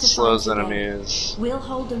You and have to slows find together. enemies. We'll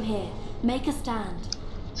hold them here. Make a stand.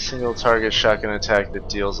 Single target shotgun attack that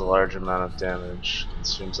deals a large amount of damage.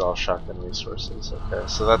 Consumes all shotgun resources. Okay,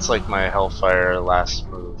 so that's like my Hellfire last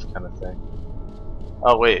move kind of thing.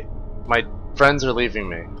 Oh wait, my friends are leaving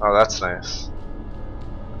me. Oh, that's nice.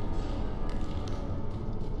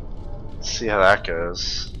 Let's see how that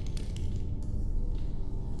goes.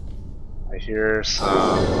 I hear some...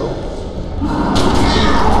 Oh.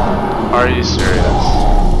 Are you serious?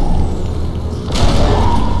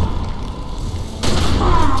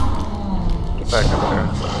 Get back up there.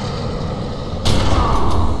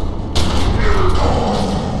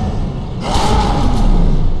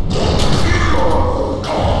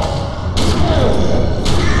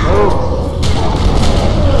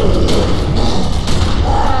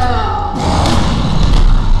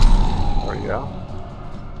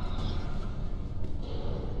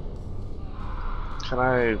 Can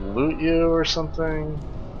I loot you or something?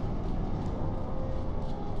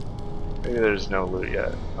 Maybe there's no loot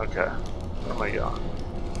yet. Okay. Where am I going?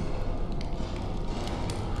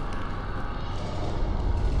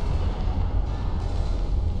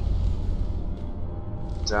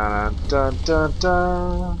 Dun dun dun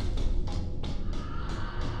dun.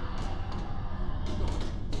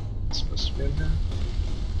 It's supposed to be in here.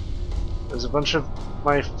 There's a bunch of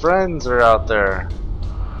my friends are out there.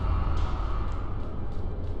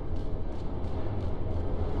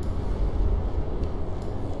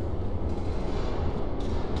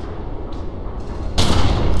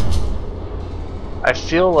 I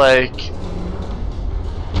feel like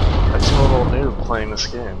a total noob playing this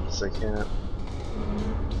game because I can't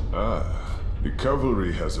Ah, the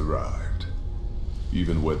cavalry has arrived.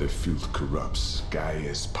 Even where the filth corrupts,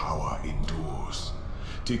 Gaia's power endures.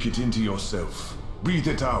 Take it into yourself. Breathe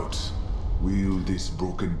it out. Will this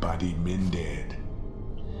broken body mended?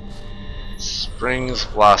 Springs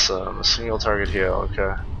Blossom, a single target heal,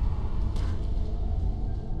 okay.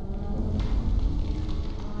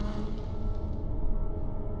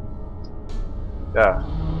 Yeah.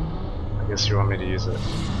 I guess you want me to use it.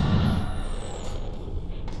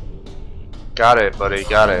 Got it, buddy,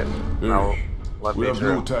 got it. Now, let me We have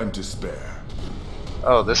through. no time to spare.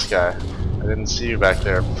 Oh, this guy. I didn't see you back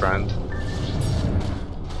there, friend.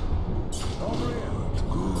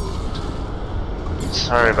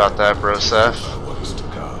 Sorry about that, Broseph. What's to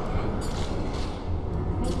come?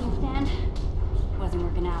 Making a stand wasn't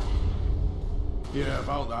working out. Yeah,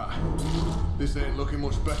 about that. This ain't looking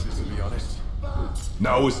much better, to be honest.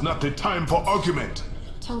 Now is not the time for argument.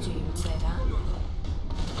 Told you would say that.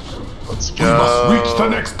 Let's We go. must reach the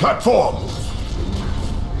next platform.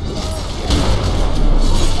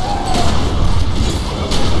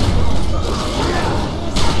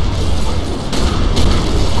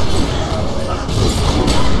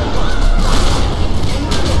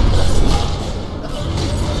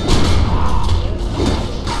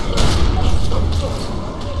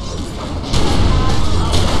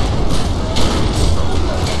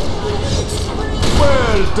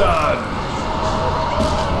 Well done.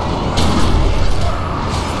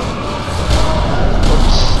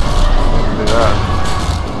 Do that.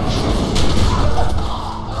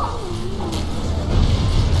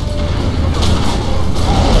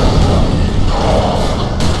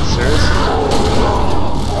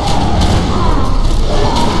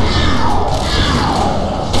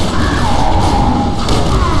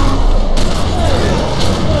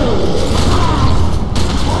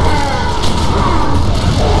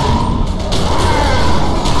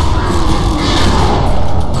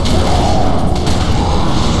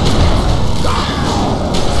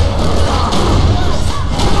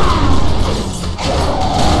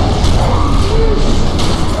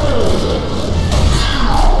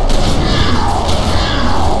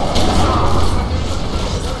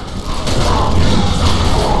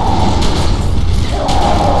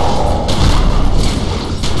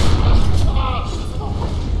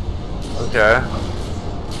 Okay.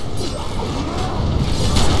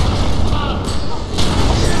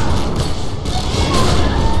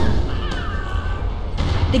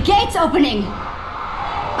 The gate's opening!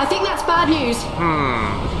 I think that's bad news.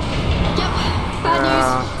 Yep, bad news.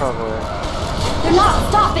 Probably. They're not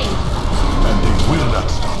stopping! And they will not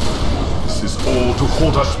stop. This is all to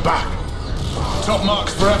hold us back. Top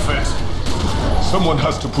marks for effort. Someone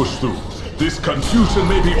has to push through. This confusion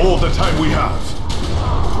may be all the time we have.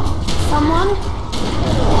 Someone?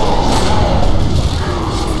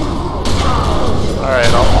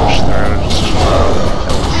 Alright, I'll push through.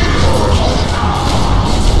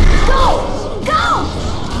 Go! Go!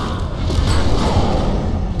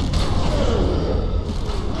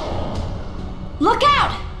 Look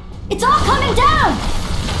out! It's all coming down!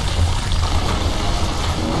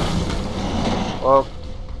 Well,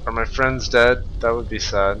 are my friends dead? That would be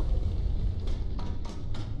sad.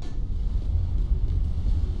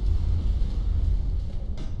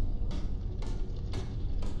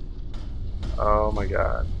 Oh my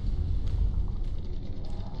god.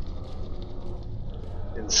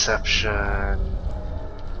 Inception.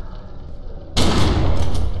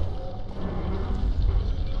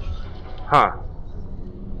 Huh.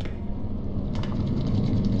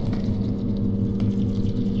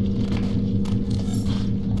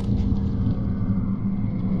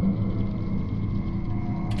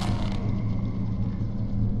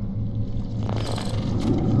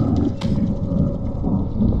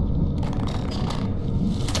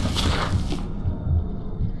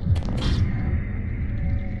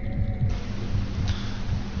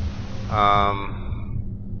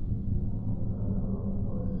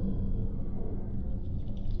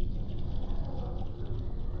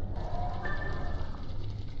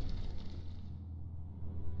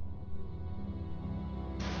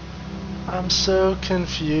 I'm so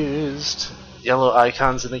confused. Yellow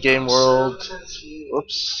icons in the game world.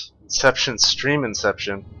 Whoops. Inception, stream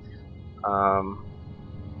Inception.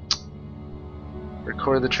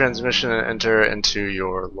 Record the transmission and enter into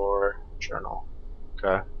your lore journal.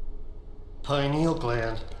 Okay. Pineal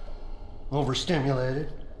gland.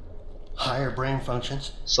 Overstimulated. Higher brain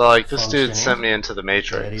functions. So like this dude sent me into the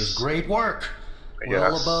Matrix. That is great work.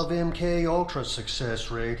 Well above MK Ultra success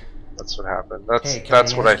rate. That's what happened. That's Hey,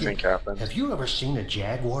 that's what I think happened. Have you ever seen a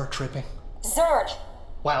jaguar tripping? Zerd!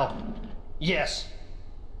 Well, yes.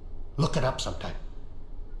 Look it up sometime.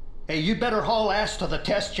 Hey, you'd better haul ass to the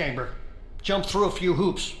test chamber. Jump through a few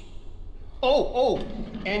hoops. Oh,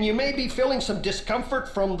 and you may be feeling some discomfort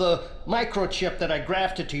from the microchip that I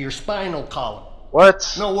grafted to your spinal column.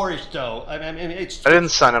 What? No worries, though. I mean, I didn't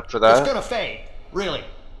sign up for that. It's gonna fade, really.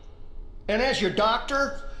 And as your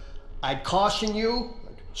doctor, I'd caution you,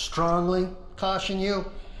 strongly caution you,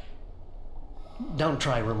 don't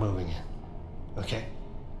try removing it, okay?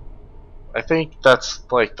 I think that's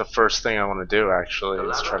like the first thing I want to do, actually. The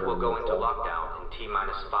is try lab to will go remove into that. lockdown in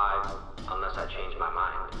T-5 unless I change my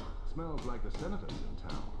mind. Smells like the senator's in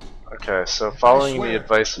town. Okay, so following I swear, the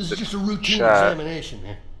advice of this the is just a routine chat. examination,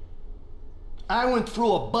 man. I went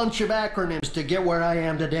through a bunch of acronyms to get where I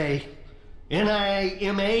am today.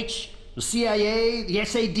 NIMH, the CIA, the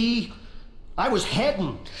SAD. I was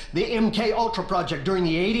heading the MK Ultra project during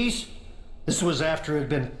the 80s. This was after it had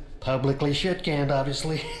been publicly shit-canned,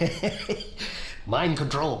 obviously. Mind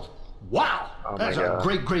control. Wow, Oh that's my a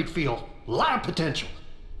God. great field. A lot of potential.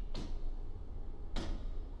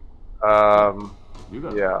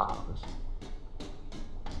 Yeah.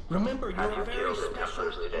 Remember, you're Have a you very killed the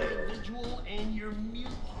special Templars today? individual and you're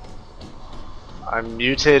mutant. I'm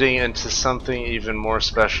mutating into something even more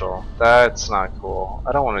special. That's not cool.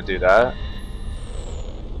 I don't want to do that.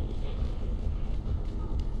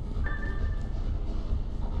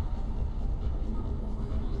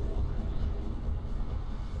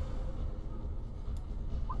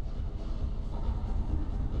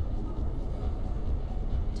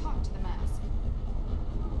 Talk to the mask.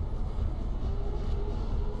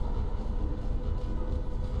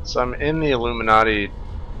 So I'm in the Illuminati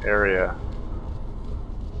area.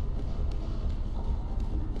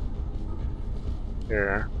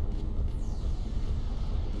 Here.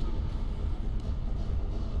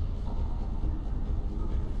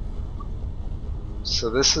 So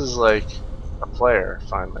this is like a player,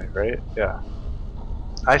 finally, right? Yeah.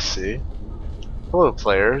 I see. Hello,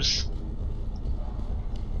 players.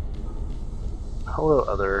 Hello,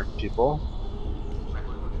 other people.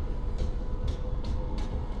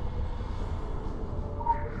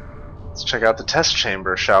 Let's check out the test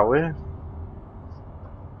chamber, shall we?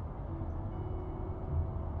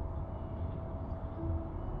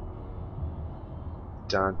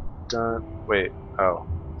 Dun dun. Wait. Oh.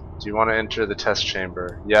 Do you want to enter the test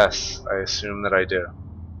chamber? Yes, I assume that I do.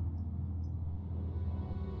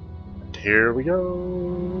 And here we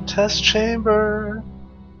go. Test chamber.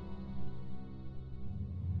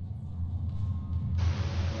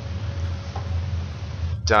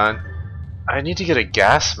 Done. I need to get a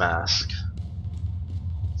gas mask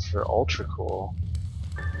for ultra cool.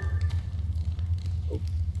 Oh.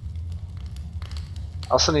 I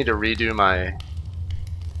also need to redo my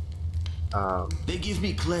They give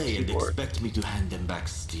me clay and keyboard. expect me to hand them back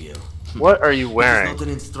steel. What are you wearing? It is not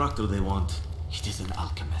an instructor they want. It is an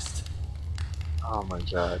alchemist. Oh my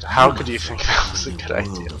god. How could you think that was a good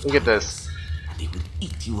idea? Look at this. And they will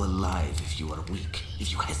eat you alive if you are weak,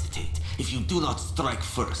 if you hesitate, if you do not strike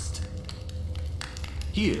first.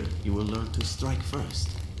 Here, you will learn to strike first,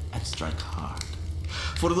 and strike hard.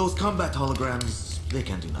 For those combat holograms, they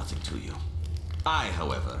can do nothing to you. I,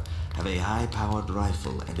 however, have a high-powered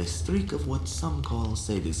rifle and a streak of what some call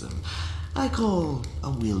sadism. I call a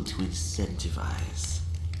will to incentivize.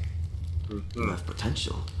 You have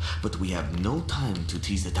potential, but we have no time to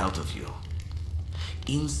tease it out of you.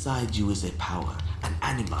 Inside you is a power, an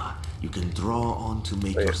anima you can draw on to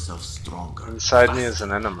make yourself stronger. Inside me is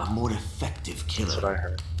an anima. A more effective killer. That's what I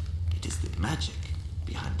heard. It is the magic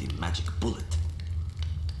behind the magic bullet.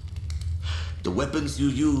 The weapons you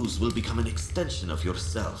use will become an extension of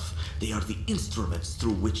yourself. They are the instruments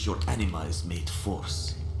through which your anima is made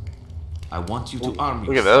force. I want you to arm look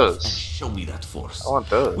at yourself those. and show me that force. I want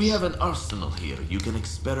those. We have an arsenal here. You can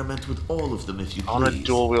experiment with all of them if you I want to please.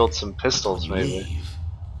 dual wield some pistols, When you maybe. leave,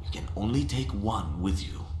 you can only take one with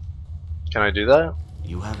you. Can I do that?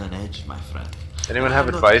 You have an edge, my friend. Anyone And have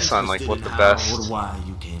I'm not advice on like interested what in the how best, or why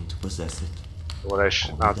you came to possess it. what I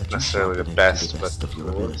should, Only not that you necessarily the sharpen it to best, the but best of the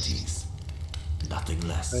your coolest. abilities. Nothing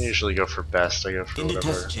less. I usually go for best. I go for In the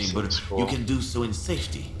whatever test chamber, seems cool. you can do so in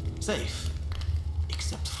safety. Safe.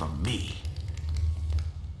 Except from me.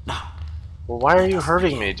 Now. Well, why are you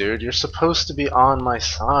hurting me, dude? You're supposed to be on my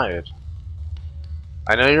side.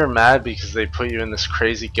 I know you're mad because they put you in this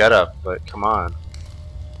crazy getup, but come on.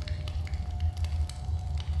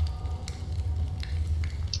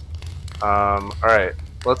 Alright.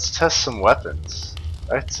 Let's test some weapons.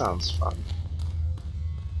 That sounds fun.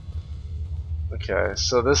 Okay,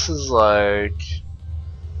 so this is like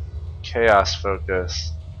chaos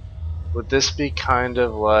focus. Would this be kind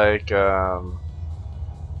of like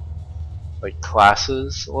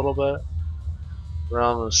classes a little bit?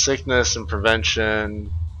 Realm of sickness and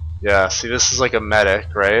prevention. Yeah, see, this is like a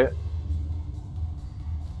medic, right?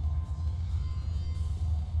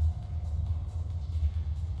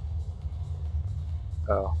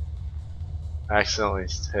 Oh. Accidentally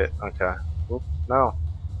hit. Okay. Oop, no.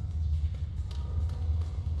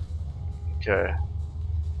 Okay.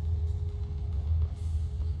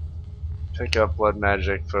 Pick up blood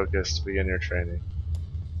magic focus to begin your training.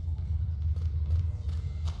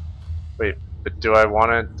 Wait, but do I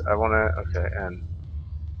want it? I want to. Okay, and.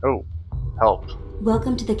 Oh, help.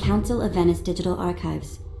 Welcome to the Council of Venice Digital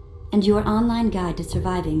Archives, and your online guide to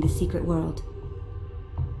surviving the secret world.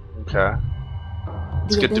 Okay.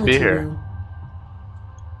 It's The good to be here. Wheel.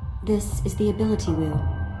 This is the ability wheel.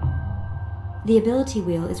 The ability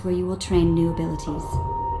wheel is where you will train new abilities.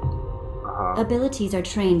 Abilities are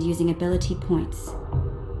trained using ability points.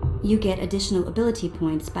 You get additional ability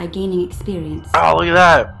points by gaining experience. Oh, look at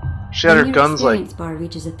that! She had her When guns your like. experience bar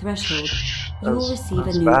reaches a threshold, you will receive a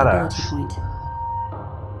that's new badass. ability point.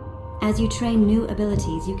 As you train new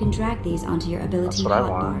abilities, you can drag these onto your ability That's what I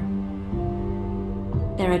hotbar.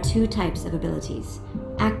 There are two types of abilities,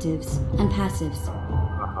 actives and passives.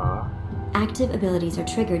 Active abilities are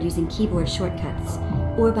triggered using keyboard shortcuts,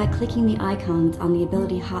 or by clicking the icons on the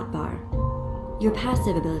ability hotbar. Your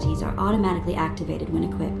passive abilities are automatically activated when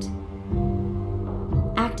equipped.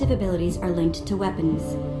 Active abilities are linked to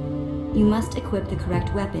weapons. You must equip the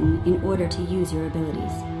correct weapon in order to use your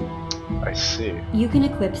abilities. I see. You can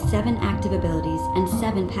equip 7 active abilities and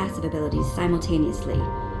 7 passive abilities simultaneously,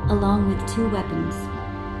 along with 2 weapons.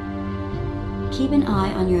 Keep an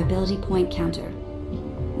eye on your ability point counter.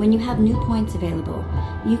 When you have new points available,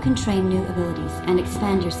 you can train new abilities and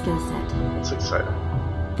expand your skill set. That's exciting.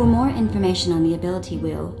 For more information on the ability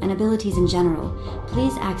wheel and abilities in general,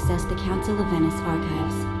 please access the Council of Venice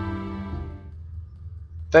archives.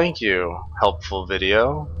 Thank you, helpful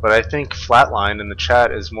video, but I think Flatline in the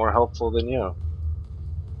chat is more helpful than you.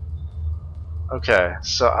 Okay,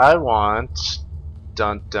 so I want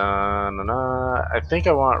I think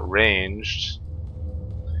I want ranged.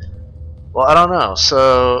 Well, I don't know.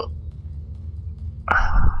 So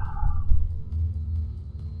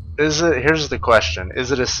here's the question.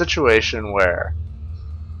 Is it a situation where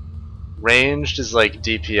ranged is like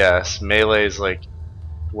DPS, melee is like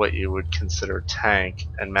what you would consider tank,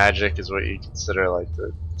 and magic is what you consider like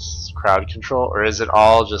the crowd control, or is it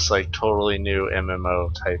all just like totally new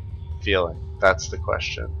MMO type feeling? That's the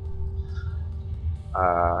question.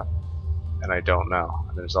 And I don't know.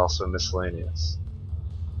 And there's also miscellaneous.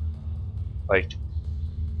 Like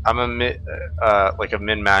I'm a like a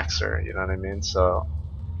min-maxer, you know what I mean? So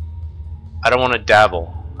I don't want to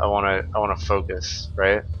dabble. I want to focus,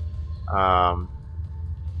 right?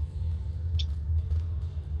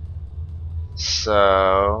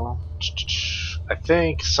 So I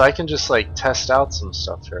think so I can just like test out some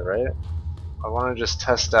stuff here, right? I want to just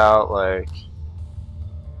test out like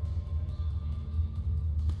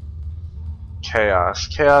chaos.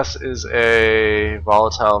 Chaos is a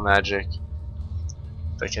volatile magic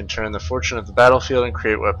that can turn the fortune of the battlefield and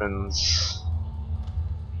create weapons.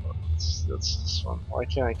 That's this one. Why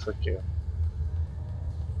can't I click you?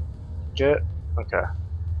 Get? Okay.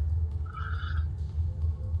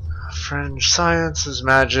 Fringe science is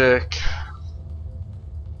magic.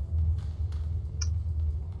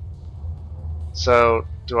 So,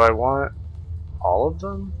 do I want all of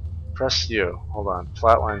them? Press U. Hold on.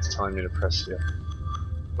 Flatline's telling me to press U.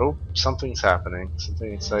 Oh, something's happening.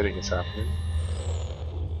 Something exciting is happening.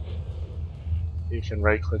 You can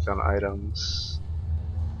right click on items.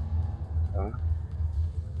 Okay.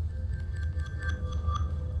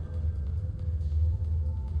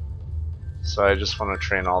 So I just want to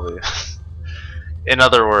train all these. In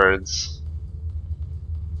other words,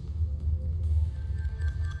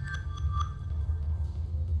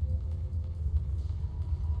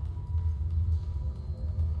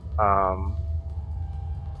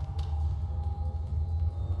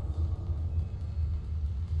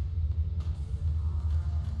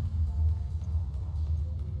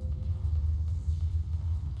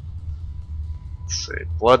 let's see,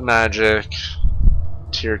 blood magic,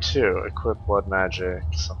 tier 2, equip blood magic,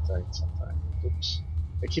 something. Oops.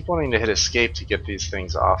 I keep wanting to hit escape to get these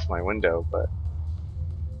things off my window, but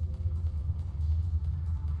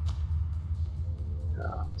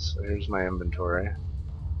yeah, so here's my inventory.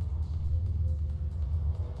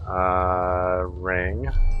 Ring.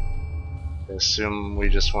 I assume we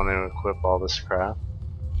just want to equip all this crap.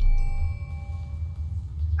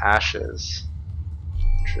 Ashes.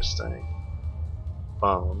 Interesting.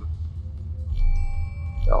 Bone.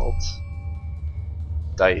 Belt.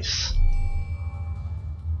 Dice.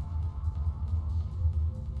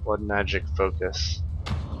 Blood magic focus.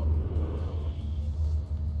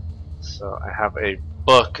 So I have a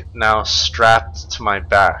book now strapped to my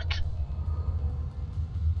back.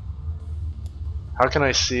 How can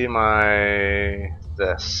I see my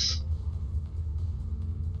this?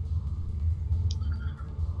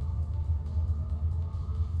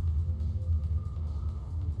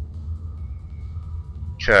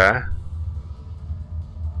 Okay.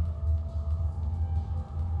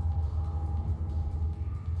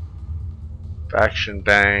 Faction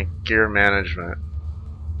bank, gear management.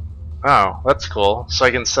 Oh, that's cool. So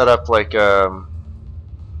I can set up like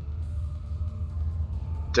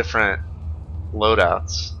different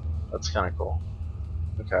loadouts. That's kind of cool.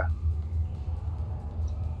 Okay.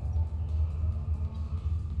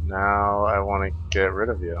 Now I want to get rid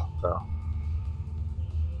of you, though.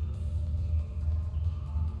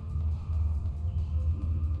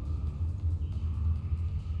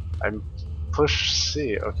 I push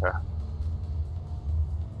C. Okay.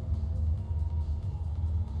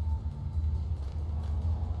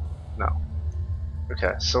 No.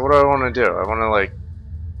 Okay. So what do I want to do? I want to like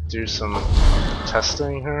do some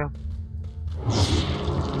testing here.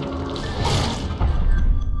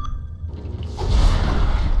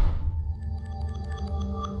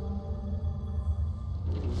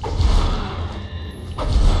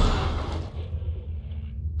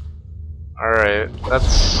 Alright,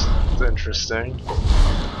 that's interesting.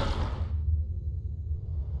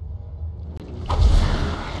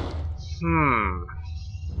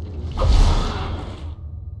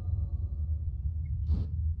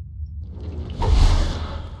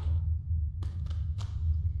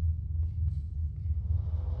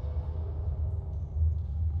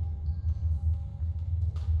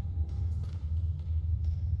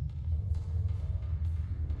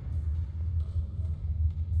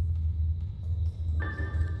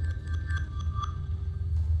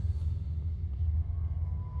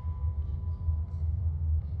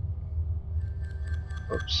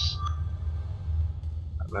 Oops.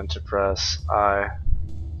 I meant to press I.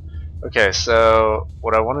 Okay, so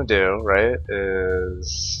what I want to do, right,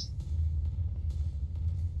 is...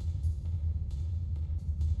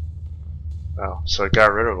 Oh, so I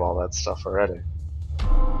got rid of all that stuff already.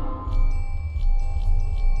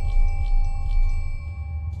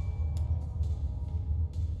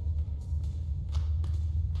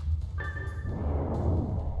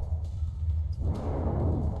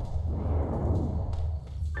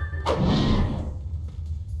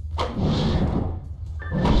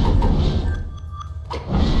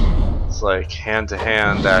 It's like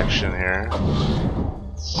hand-to-hand action here.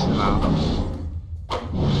 It's, you know,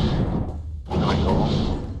 kinda cool.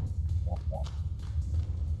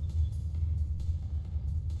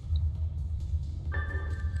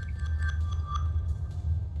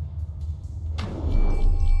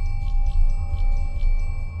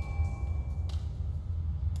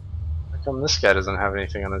 How come this guy doesn't have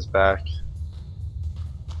anything on his back?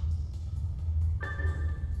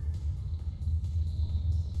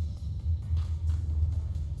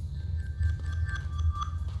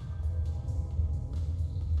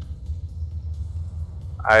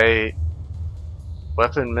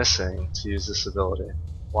 Weapon missing to use this ability.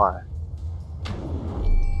 Why?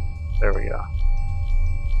 There we go.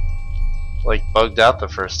 Like bugged out the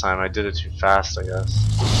first time. I did it too fast, I guess.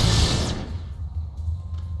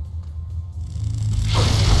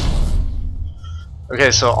 Okay,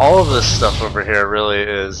 so all of this stuff over here really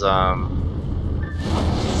is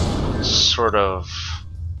sort of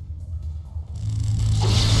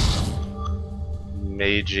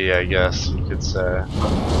magey, I guess you could say.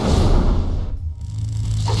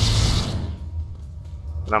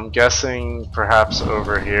 And I'm guessing perhaps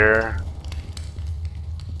over here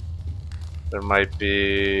there might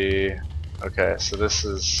be... Okay, so this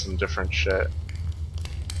is some different shit.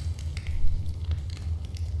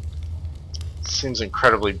 Seems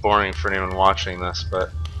incredibly boring for anyone watching this,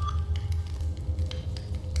 but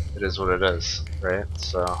it is what it is, right?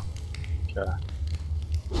 So, okay.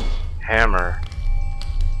 Hammer.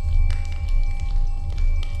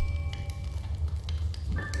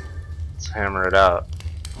 Let's hammer it out.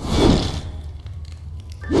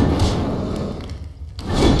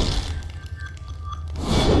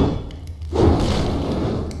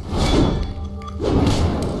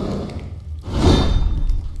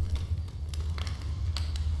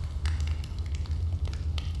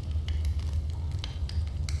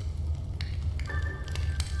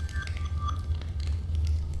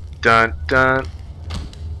 Dun dun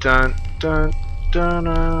dun dun dun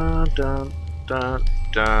dun dun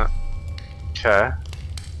dun. Okay.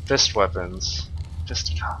 Fist weapons.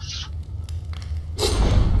 Fisticuff.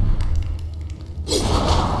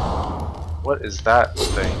 What is that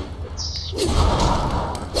thing? It's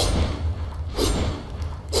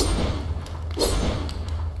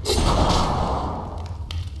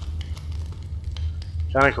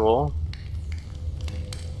kinda cool.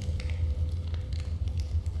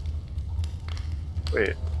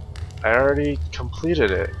 Wait, I already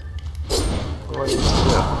completed it. What do I need to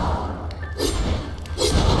do?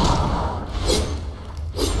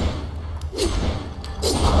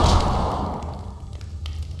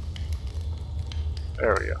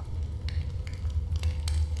 There we go.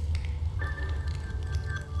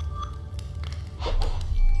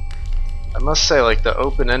 I must say, like, the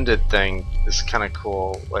open-ended thing is kind of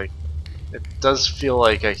cool. Like, it does feel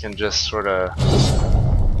like I can just sort of...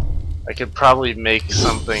 I could probably make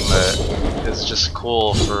something that is just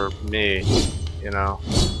cool for me, you know?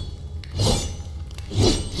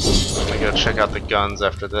 I'm gonna go check out the guns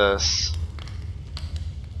after this.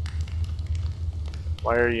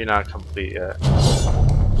 Why are you not complete yet?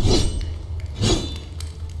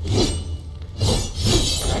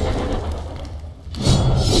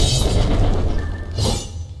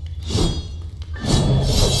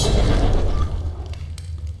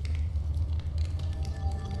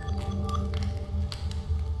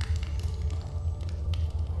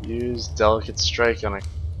 Use delicate strike on a...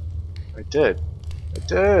 I did. I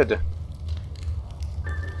did!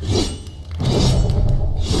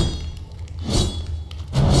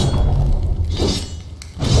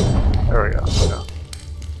 There we go.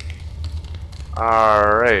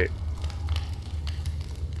 Alright.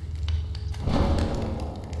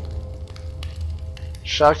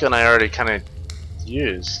 Shotgun I already kind of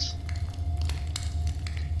used.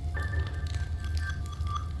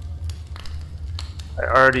 I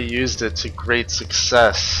already used it to great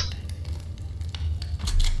success.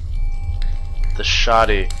 The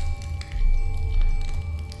shoddy.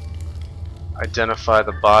 Identify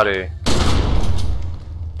the body.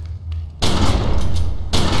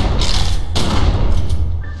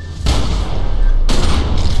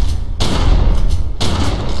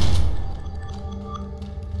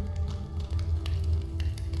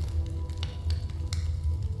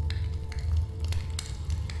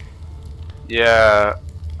 Yeah,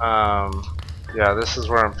 yeah, this is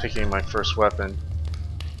where I'm picking my first weapon.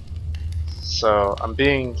 So, I'm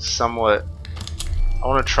being somewhat... I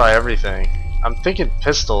want to try everything. I'm thinking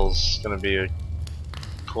pistol's gonna be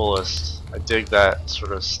coolest. I dig that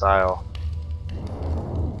sort of style.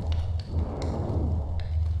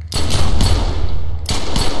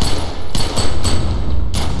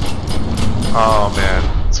 Oh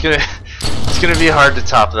man, it's gonna be hard to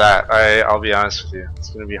top that. I'll be honest with you. It's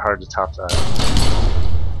gonna be hard to top that.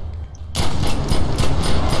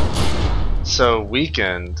 So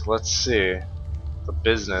weakened. Let's see. The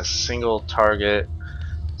business single target,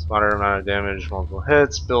 moderate amount of damage, multiple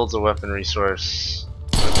hits, builds a weapon resource.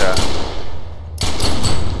 Okay.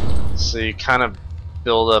 So you kind of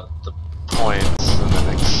build up the points and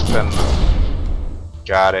then expend them.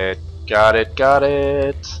 Got it. Got it. Got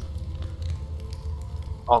it.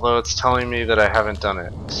 Although it's telling me that I haven't done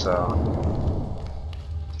it, so...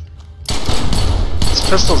 These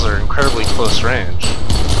pistols are incredibly close range.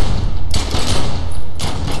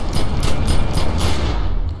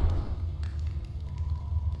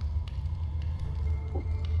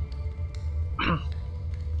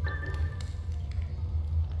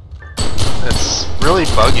 It's really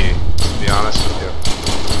buggy, to be honest with you.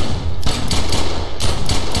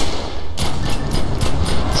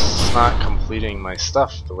 It's not completing my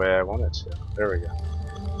stuff the way I want it to. There we go.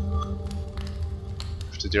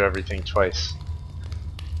 Have to do everything twice.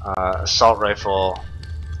 Assault rifle.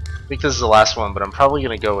 I think this is the last one, but I'm probably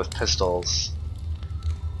gonna go with pistols.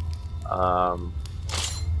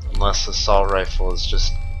 Unless assault rifle is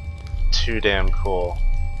just too damn cool.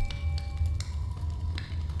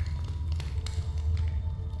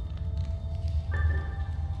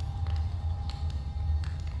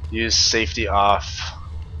 Use safety off.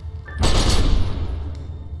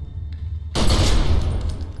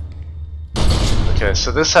 Okay,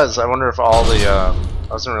 so this has, I wonder if all the, I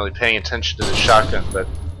wasn't really paying attention to the shotgun, but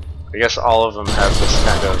I guess all of them have this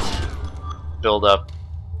kind of build up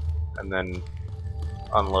and then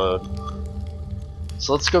unload.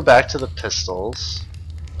 So let's go back to the pistols.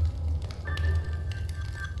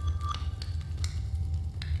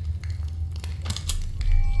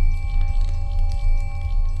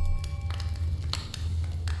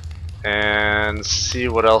 And see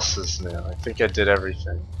what else is new. I think I did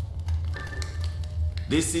everything.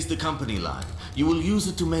 This is the company line. You will use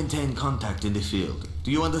it to maintain contact in the field.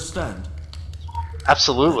 Do you understand?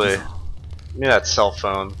 Absolutely. Give me that cell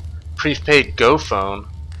phone. Prepaid Go phone.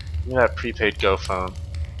 Give me that prepaid Go phone.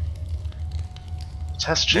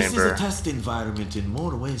 Test This is chamber. a test environment in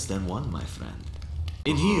more ways than one, my friend.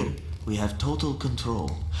 In here, we have total control.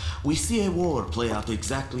 We see a war play out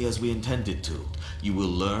exactly as we intended to. You will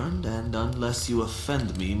learn, and unless you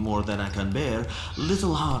offend me more than I can bear,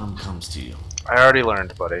 little harm comes to you. I already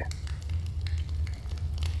learned, buddy.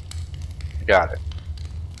 You got it.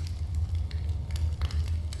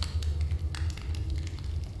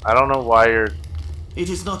 I don't know why you're... It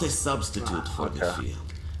is not a substitute for the field.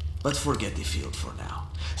 But forget the field for now.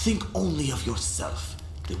 Think only of yourself.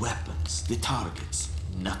 The weapons, the targets,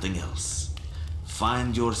 nothing else.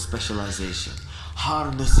 Find your specialization.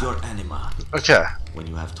 Harness your anima. Okay. When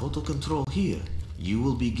you have total control here, you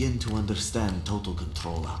will begin to understand total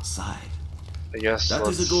control outside. I guess that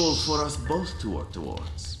is a goal for us both to work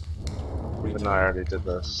towards. Even though I already did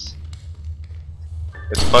this.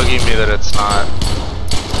 It's bugging me that it's not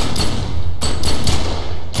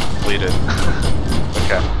completed.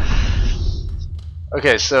 Okay.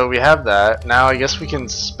 Okay, so we have that. Now I guess we can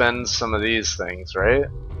spend some of these things, right?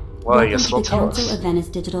 Well, I guess it'll tell us. Welcome to the Council of Venice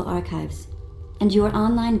Digital Archives, and your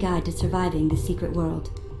online guide to surviving the secret world.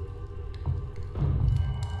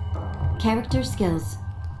 Character skills.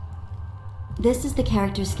 This is the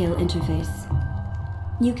character skill interface.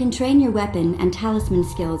 You can train your weapon and talisman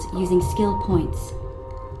skills using skill points.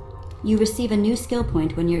 You receive a new skill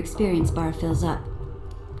point when your experience bar fills up.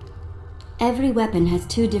 Every weapon has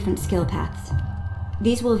 2 different skill paths.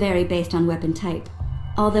 These will vary based on weapon type,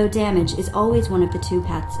 although damage is always one of the 2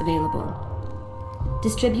 paths available.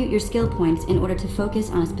 Distribute your skill points in order to focus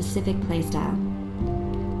on a specific playstyle.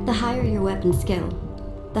 The higher your weapon skill,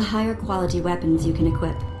 the higher quality weapons you can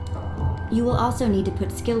equip. You will also need to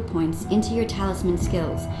put skill points into your talisman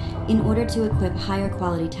skills in order to equip higher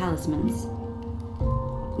quality talismans.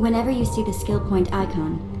 Whenever you see the skill point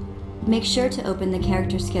icon, make sure to open the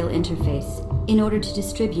character skill interface in order to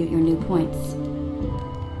distribute your new points.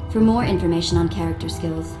 For more information on character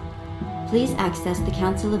skills, please access the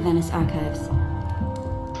Council of Venice archives.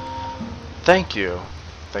 Thank you.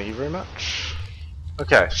 Thank you very much.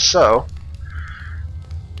 Okay, so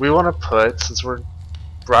we want to put, since we're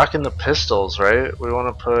rocking the pistols, right? We want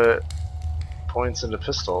to put points into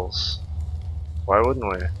pistols. Why wouldn't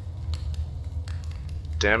we?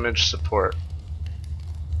 Damage support.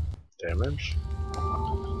 Damage?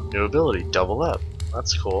 New ability, double up.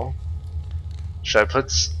 That's cool. Should I put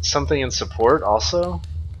something in support also?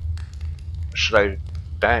 Or should I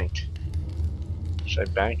bank? Should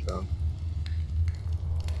I bank them?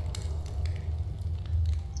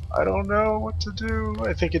 I don't know what to do.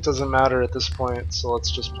 I think it doesn't matter at this point, so let's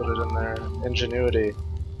just put it in there. Ingenuity.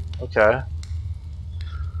 Okay.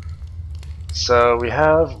 So we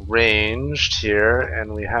have ranged here,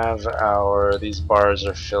 and we have our, these bars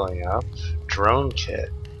are filling up. Drone kit.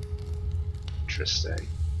 Interesting.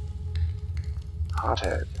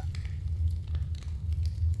 Hothead.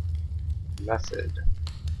 Method.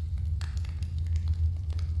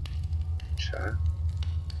 Okay.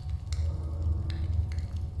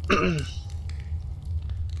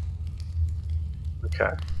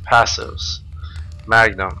 Okay. Passives.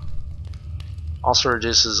 Magnum. Also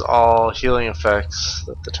reduces all healing effects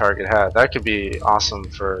that the target had. That could be awesome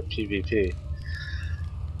for PvP.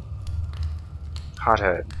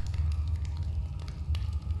 Hothead.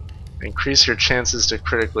 Increase your chances to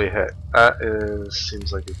critically hit. That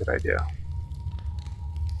seems like a good idea.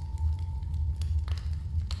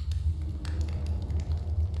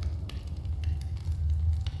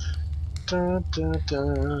 Dun, dun,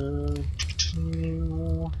 dun.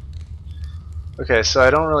 Continue. Okay, so I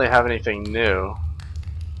don't really have anything new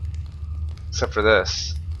except for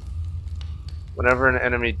this. Whenever an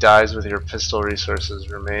enemy dies with your pistol resources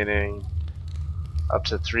remaining, up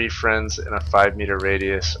to 3 friends in a 5-meter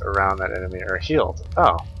radius around that enemy are healed.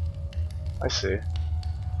 Oh, I see.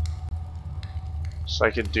 So I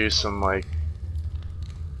could do some like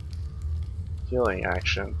healing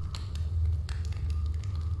action.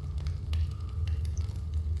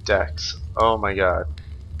 Dex. Oh my god.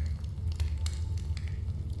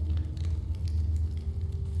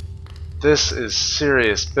 This is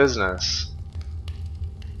serious business.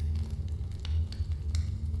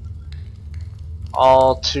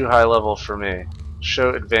 All too high level for me.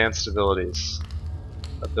 Show advanced abilities.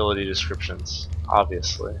 Ability descriptions.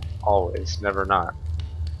 Obviously. Always. Never not.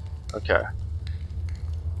 Okay.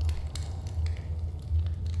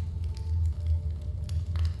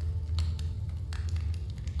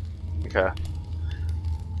 Okay.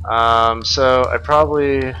 So I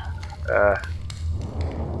probably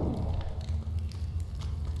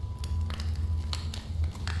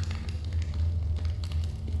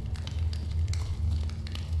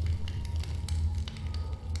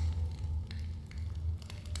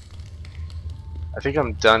I think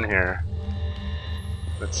I'm done here.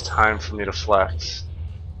 It's time for me to flex.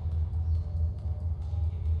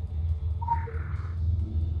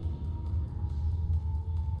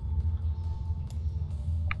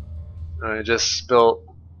 I just spilled.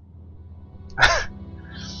 I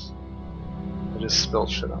just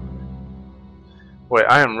spilled shit on me. Wait,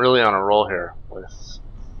 I am really on a roll here with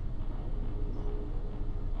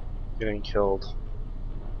getting killed.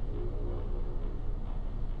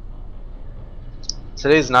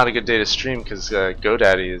 Today's not a good day to stream because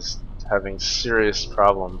GoDaddy is having serious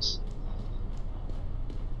problems.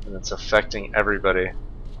 And it's affecting everybody.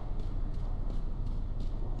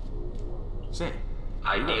 Say,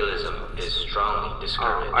 idealism is strongly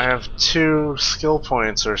discouraged. I have 2 skill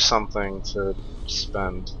points or something to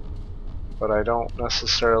spend, but I don't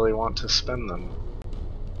necessarily want to spend them.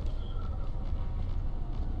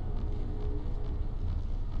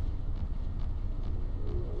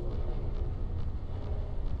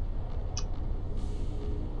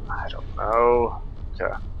 I don't know.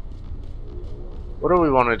 Okay. What do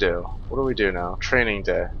we want to do? What do we do now? Training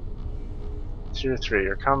day. Tier 3.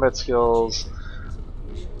 Your combat skills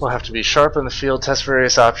will have to be sharp in the field. Test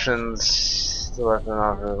various options. The weapon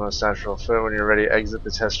offer the most natural fit. When you're ready, exit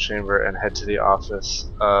the test chamber and head to the office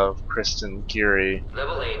of Kristen Geary,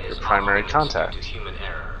 your primary contact. Due to human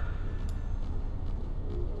error.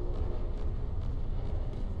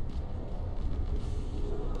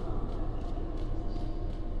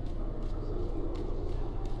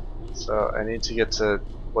 So I need to get to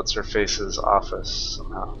what's her face's office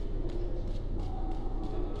somehow.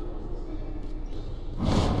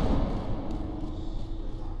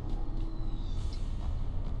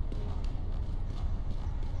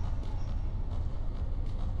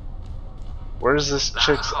 Where's this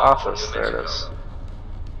chick's office? There it is.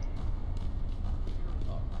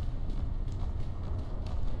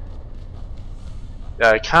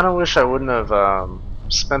 Yeah, I kind of wish I wouldn't have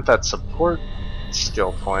spent that support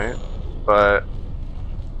skill point, but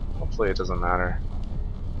hopefully it doesn't matter.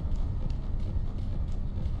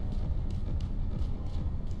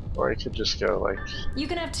 Or I could just go like You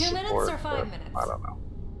can have 2 support, minutes or 5 minutes. I don't know.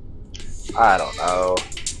 I don't know.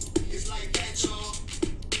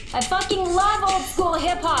 I fucking love old school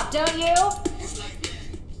hip hop, don't you?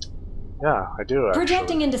 Yeah, I do actually.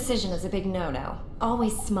 Projecting indecision is a big no-no.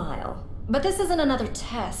 Always smile. But this isn't another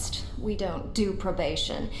test. We don't do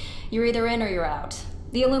probation. You're either in or you're out.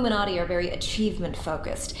 The Illuminati are very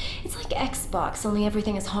achievement-focused. It's like Xbox, only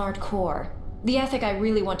everything is hardcore. The ethic I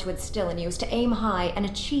really want to instill in you is to aim high and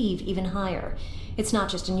achieve even higher. It's not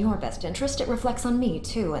just in your best interest, it reflects on me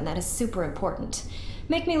too, and that is super important.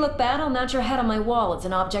 Make me look bad, I'll mount your head on my wall as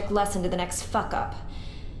an object lesson to the next fuck-up.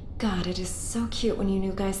 God, it is so cute when you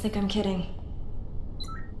new guys think I'm kidding.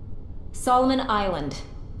 Solomon Island.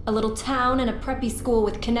 A little town and a preppy school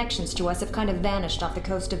with connections to us have kind of vanished off the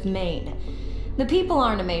coast of Maine. The people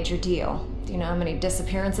aren't a major deal. Do you know how many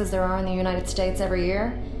disappearances there are in the United States every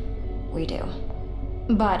year? We do.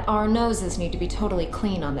 But our noses need to be totally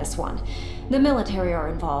clean on this one. The military are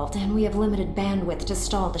involved, and we have limited bandwidth to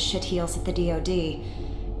stall the shitheels at the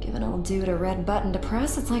DoD. Give an old dude a red button to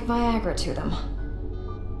press, it's like Viagra to them.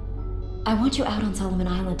 I want you out on Solomon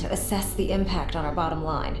Island to assess the impact on our bottom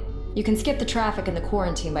line. You can skip the traffic and the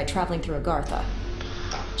quarantine by traveling through Agartha.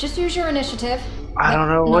 Just use your initiative. I don't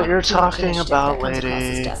know what you're talking about, that comes across as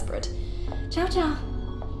lady. desperate. Ciao, ciao.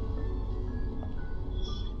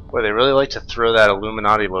 Boy, they really like to throw that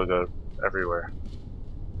Illuminati logo everywhere,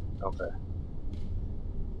 don't they?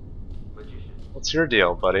 What's your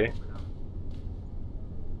deal, buddy?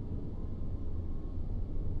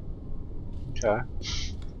 Okay.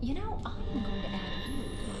 You know, I'm going to add you.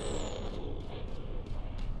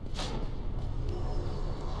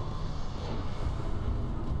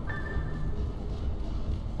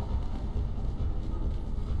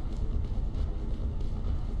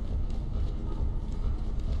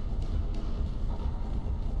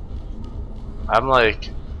 I'm like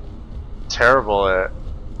terrible at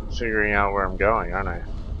figuring out where I'm going, aren't I?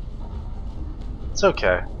 It's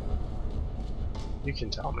okay. You can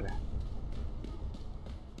tell me.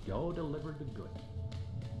 Joe delivered the goods.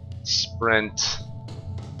 Sprint.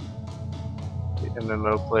 The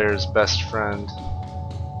MMO player's best friend.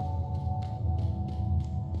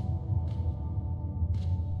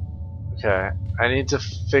 Okay, I need to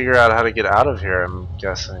figure out how to get out of here, I'm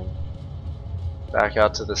guessing. Back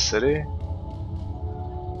out to the city?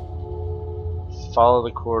 Follow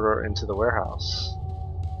the corridor into the warehouse.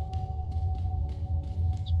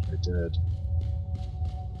 That's what I did.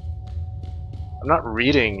 I'm not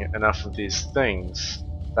reading enough of these things.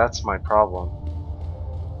 That's my problem.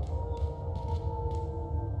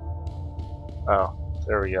 Oh,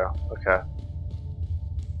 there we go. Okay.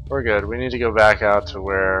 We're good. We need to go back out to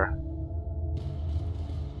where...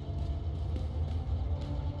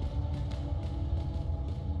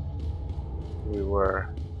 we were.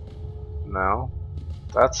 No,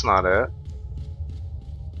 that's not it.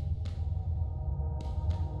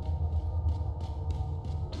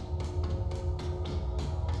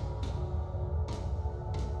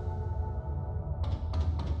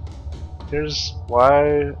 Here's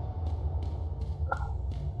why.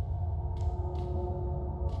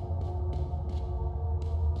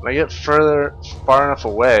 When I get far enough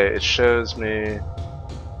away, it shows me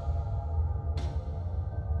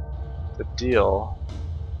the deal.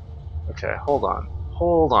 Okay, hold on.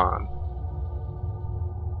 Hold on.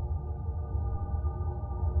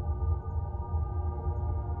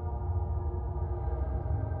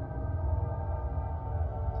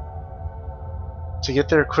 To get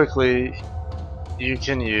there quickly, you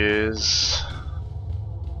can use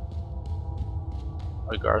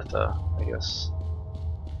Agartha, I guess.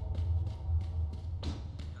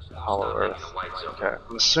 Hollow Earth. Okay,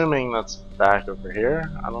 I'm assuming that's back over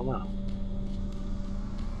here. I don't know.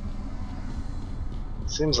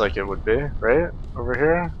 Seems like it would be, right? Over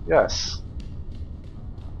here? Yes.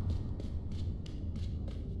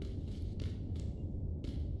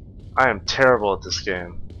 I am terrible at this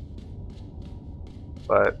game.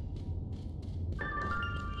 But...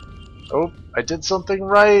 oh, I did something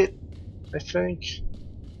right! I think.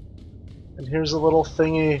 And here's a little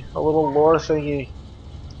thingy, a little lore thingy.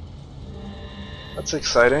 That's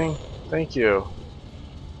exciting. Thank you.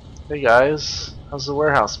 Hey guys, how's the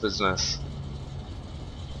warehouse business?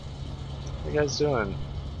 What are you guys doing?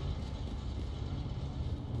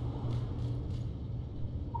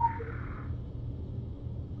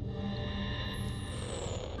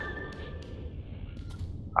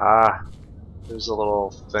 Ah, there's a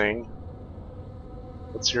little thing.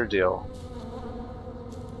 What's your deal?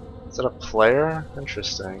 Is that a player?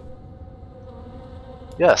 Interesting.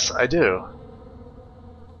 Yes, I do.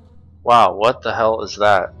 Wow, what the hell is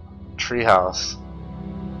that? Treehouse.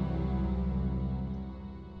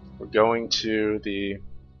 We're going to the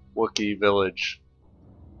Wookiee village.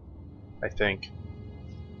 I think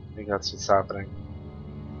that's what's happening.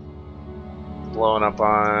 Blowing up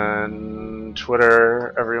on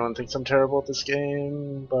Twitter. Everyone thinks I'm terrible at this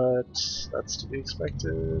game, but that's to be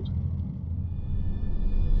expected.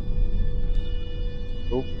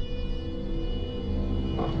 Oop.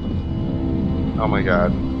 Oh my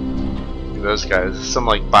god. Look at those guys. Some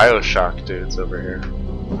like Bioshock dudes over here.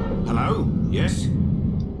 Hello? Yes?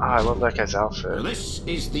 Ah, I love that guy's outfit. This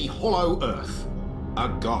is the Hollow Earth,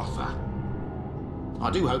 Agartha. I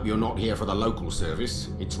do hope you're not here for the local service.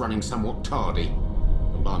 It's running somewhat tardy.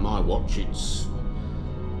 And by my watch, it's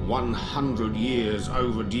 100 years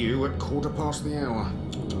overdue at 1/4 the hour.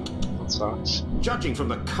 That sucks. Judging from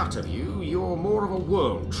the cut of you, you're more of a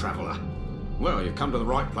world traveller. Well, you've come to the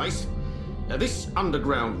right place. This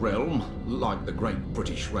underground realm, like the great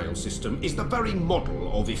British rail system, is the very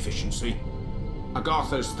model of efficiency.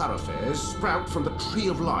 Agartha's thoroughfares sprout from the Tree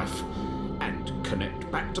of Life and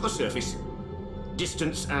connect back to the surface.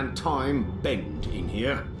 Distance and time bend in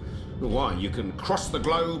here. Why, you can cross the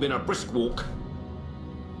globe in a brisk walk.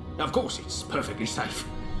 Of course, it's perfectly safe.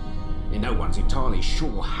 No one's entirely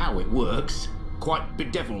sure how it works. Quite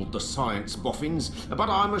bedeviled, the science boffins, but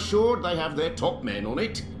I'm assured they have their top men on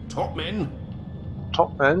it. Top men.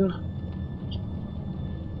 Top men?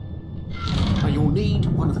 Now you'll need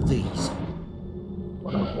one of these.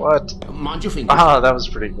 What? Mind your fingers. Ah, that was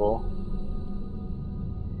pretty cool.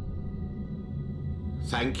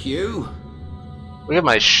 Thank you. Look at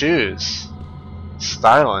my shoes.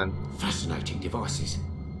 Styling. Fascinating devices.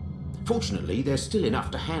 Fortunately, there's still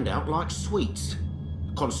enough to hand out like sweets.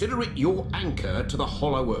 Consider it your anchor to the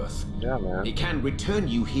Hollow Earth. Yeah, man. It can return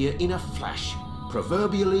you here in a flash,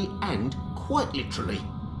 proverbially and quite literally.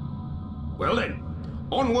 Well then,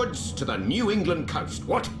 onwards to the New England coast,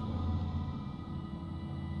 what?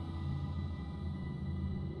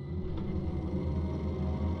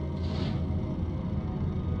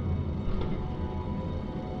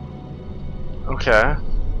 Okay.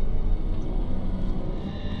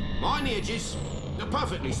 Mind the edges. They're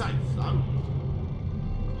perfectly safe, though.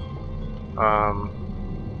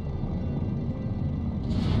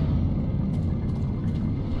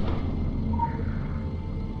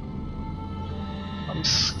 I'm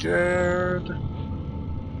scared.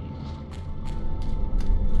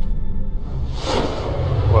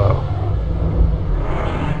 Whoa.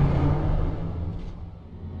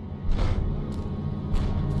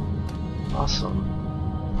 Awesome.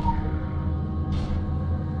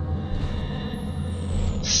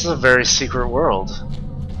 This is a very secret world.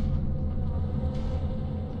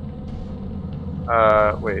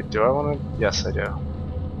 Wait, do I want to? Yes, I do.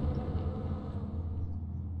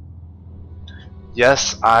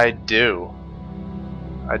 Yes, I do.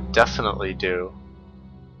 I definitely do.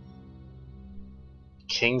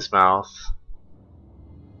 King's Mouth.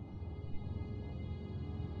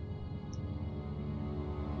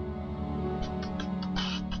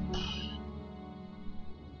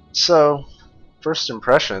 So, first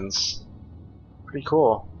impressions, pretty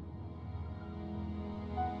cool.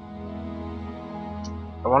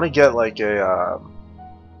 I want to get like a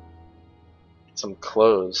some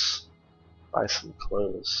clothes, buy some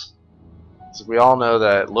clothes. So we all know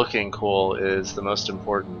that looking cool is the most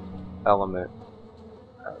important element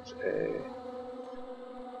of a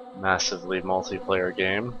massively multiplayer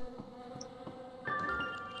game.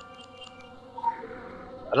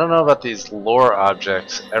 I don't know about these lore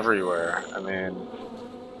objects everywhere. I mean,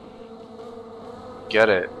 get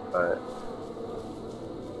it, but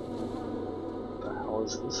what the hell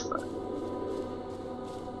is this thing?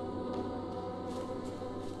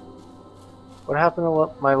 What happened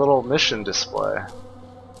to my little mission display?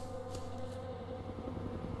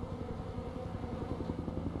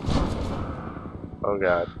 Oh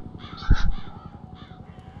god.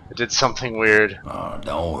 I did something weird. Oh,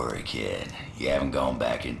 don't worry, kid. You haven't gone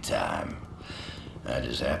back in time. I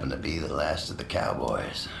just happen to be the last of the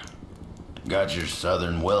cowboys. Got your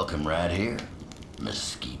southern welcome right here.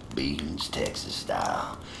 Mesquite beans, Texas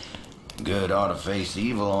style. Good ought to face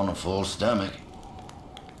evil on a full stomach.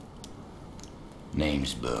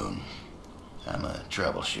 Name's Boone. I'm a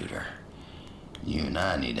troubleshooter. You and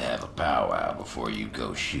I need to have a powwow before you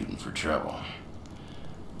go shooting for trouble.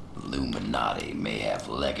 Illuminati may have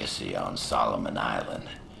legacy on Solomon Island,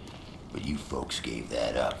 but you folks gave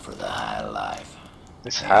that up for the high life.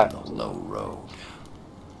 This hat. And the low road.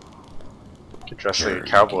 You could dress Sure, like a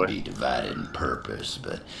cowboy. you can be divided in purpose,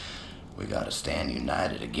 but we gotta stand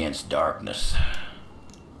united against darkness.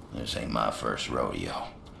 This ain't my first rodeo.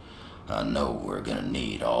 I know we're gonna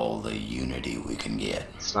need all the unity we can get.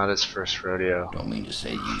 It's not his first rodeo. Don't mean to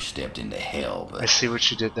say you stepped into hell, but I see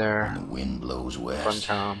what you did there. when the wind blows west,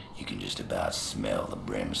 Funcom. you can just about smell the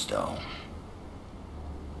brimstone.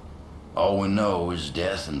 All we know is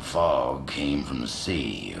death and fog came from the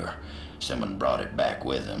sea, or someone brought it back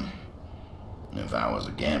with him. And if I was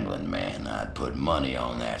a gambling man, I'd put money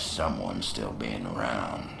on that someone still being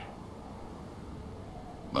around.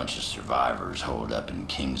 Bunch of survivors holed up in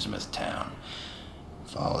Kingsmouth town.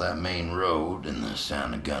 Follow that main road and the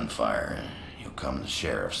sound of gunfire, and you'll come to the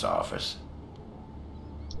sheriff's office.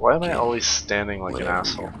 Why am I always standing like an Whatever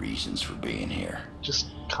asshole? your reasons for being here, just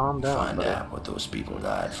calm down. Find buddy. out what those people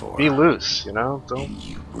died for. Be loose, you know? Don't. And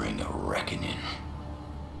you bring a reckoning.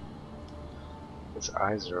 His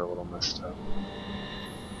eyes are a little messed up.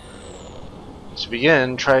 To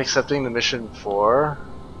begin, try accepting the mission for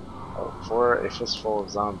a fistful of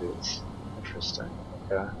zombies. Interesting.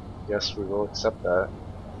 Okay. Yes, we will accept that.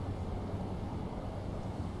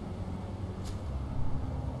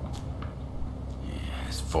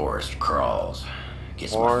 This forest crawls.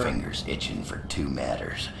 Gets my fingers itching for two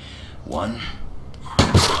matters. One,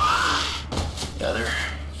 the other,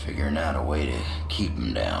 figuring out a way to keep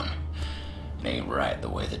them down. It ain't right the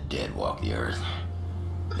way the dead walk the earth.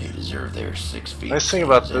 They deserve their 6 feet. Nice thing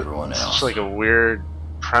about everyone it's else. just like a weird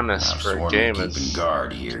premise for a game is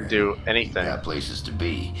guard here. Do anything. You got places to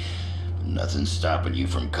be. Nothing's stopping you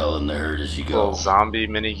from culling the herd as you go. A little zombie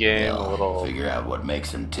mini game, a little. Figure out what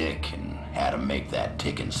makes them tick and how to make that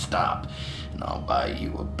ticking stop, and I'll buy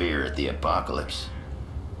you a beer at the apocalypse.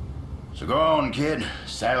 So go on, kid.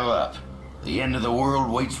 Saddle up. The end of the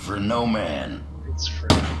world waits for no man. It's for.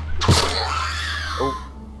 Oh.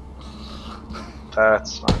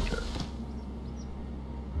 That's not good.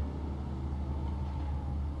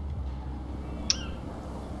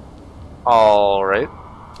 Alright.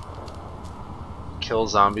 Kill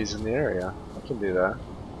zombies in the area. I can do that.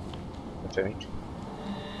 I think.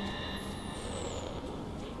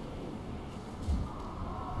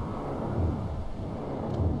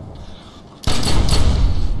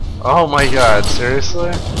 Oh my god,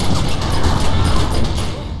 seriously?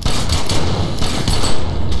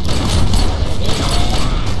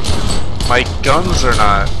 My guns are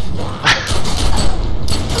not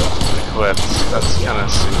equipped. That's kinda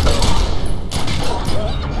stupid.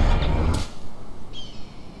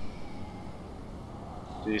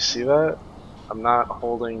 Do you see that? I'm not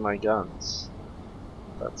holding my guns.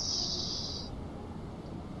 That's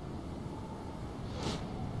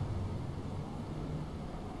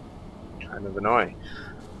kind of annoying.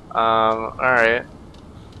 Alright.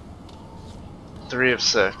 3 of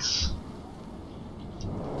 6.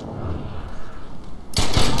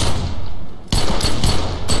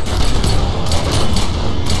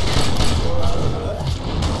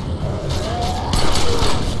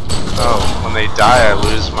 Oh, when they die, I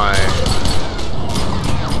lose my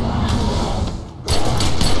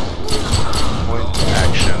point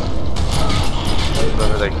action.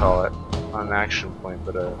 Whatever they call it. Not an action point,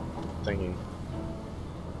 but a thingy.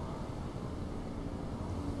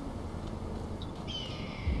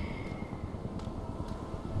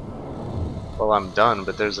 Well, I'm done,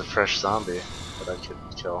 but there's a fresh zombie that I could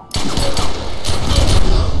kill.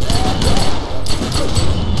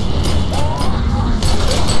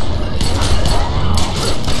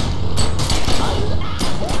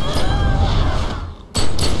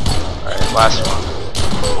 Alright, last one.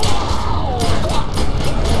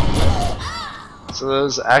 So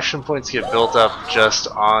those action points get built up just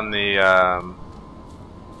on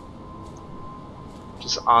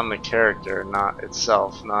the character, not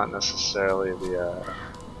itself, not necessarily the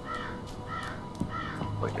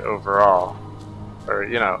like overall, or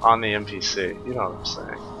you know, on the NPC. You know what I'm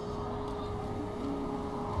saying?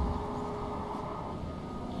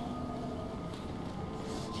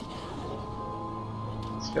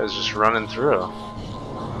 This guy's just running through.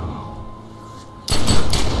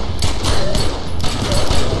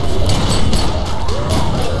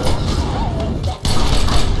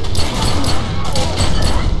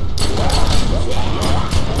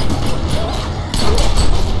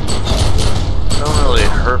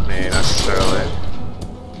 Hurt me necessarily.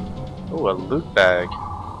 Oh, a loot bag.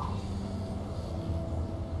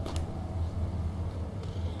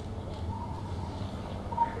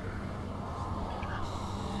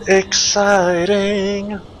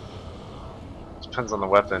 Exciting. Depends on the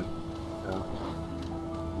weapon. Yeah.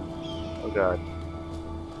 Oh god.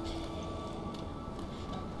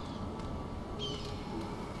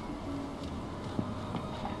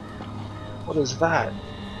 What is that?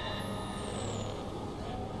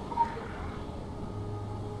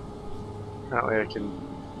 Apparently I can...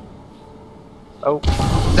 Oh!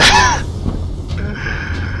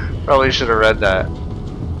 Probably should have read that.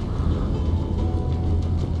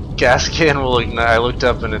 Gas can will ignite. I looked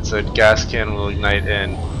up and it said gas can will ignite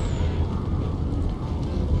in.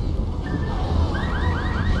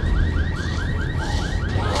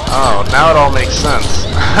 Oh, now it all makes sense.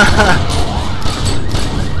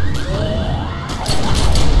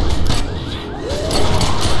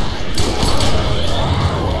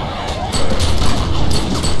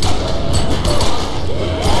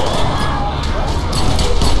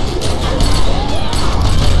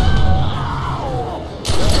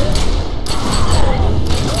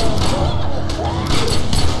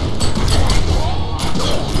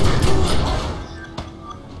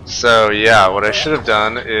 So yeah, what I should have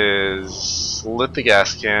done is lit the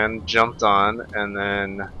gas can, jumped on, and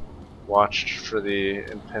then watched for the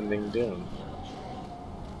impending doom.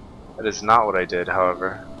 That is not what I did,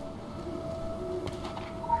 however.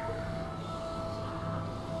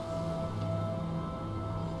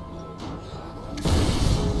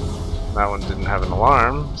 That one didn't have an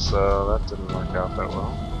alarm, so that didn't work out that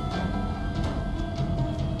well.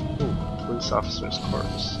 Ooh, police officer's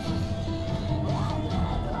corpse.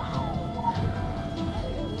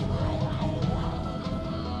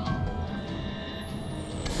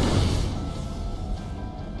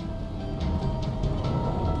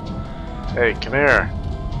 Hey, come here.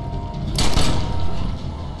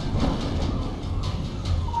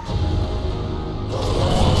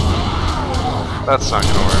 That's not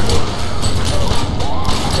gonna work.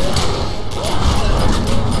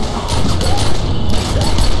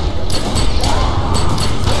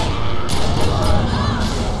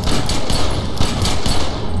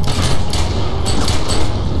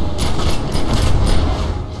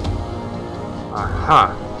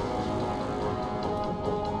 Huh.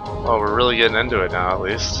 Oh, we're really getting into it now, at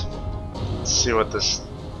least. Let's see what this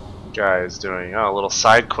guy is doing. Oh, a little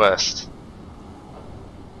side quest.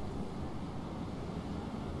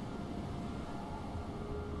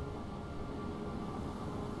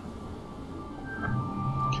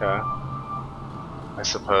 Okay. I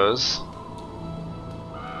suppose.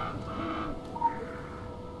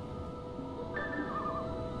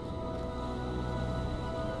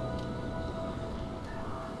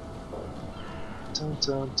 Dun,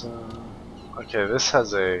 dun, dun. Okay, this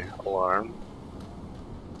has a alarm.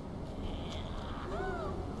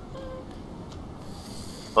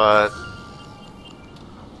 But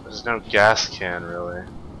there's no gas can really.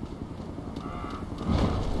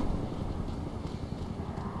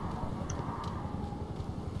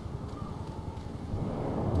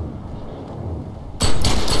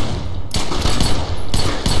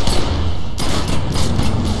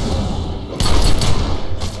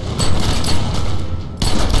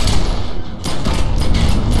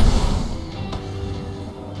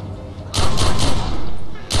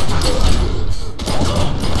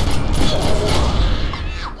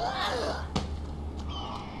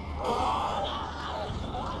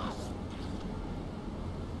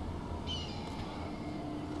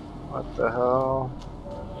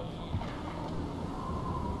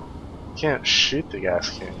 can't shoot the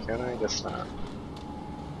gas can I? Guess not.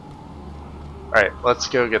 Alright, let's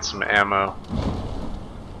go get some ammo.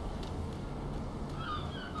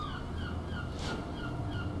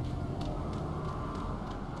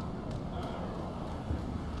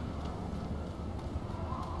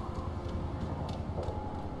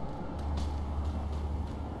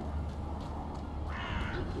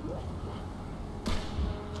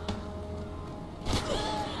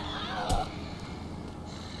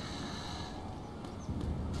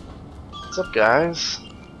 What's up, guys?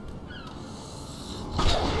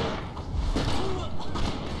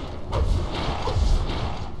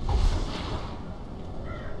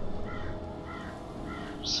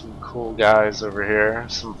 Some cool guys over here,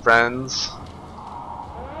 some friends.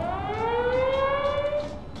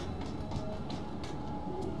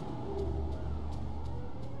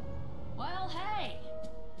 Well, hey.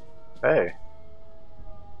 Hey.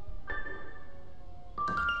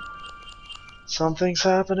 Something's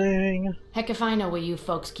happening. Heck if I know where you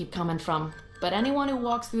folks keep coming from, but anyone who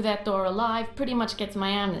walks through that door alive pretty much gets my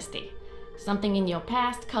amnesty. Something in your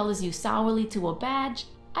past colors you sourly to a badge,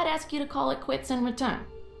 I'd ask you to call it quits in return.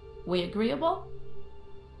 We agreeable?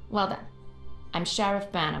 Well then, I'm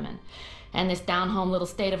Sheriff Bannerman, and this down-home little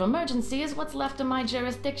state of emergency is what's left of my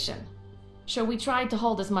jurisdiction. Sure, we tried to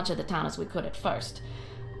hold as much of the town as we could at first,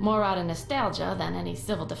 more out of nostalgia than any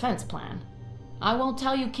civil defense plan. I won't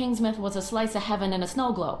tell you Kingsmouth was a slice of heaven in a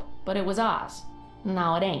snow globe, but it was ours.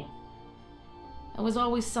 Now it ain't. There was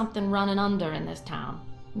always something running under in this town.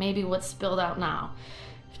 Maybe what's spilled out now.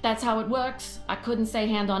 If that's how it works, I couldn't say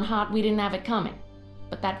hand on heart we didn't have it coming.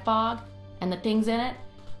 But that fog, and the things in it,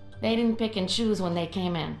 they didn't pick and choose when they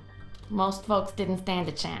came in. Most folks didn't stand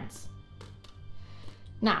a chance.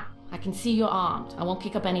 Now, I can see you're armed. I won't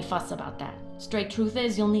kick up any fuss about that. Straight truth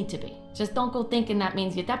is, you'll need to be. Just don't go thinking that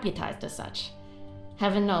means you're deputized as such.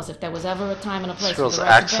 Heaven knows if there was ever a time and a place for the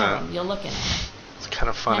right to bear 'em, you're looking at. It's kind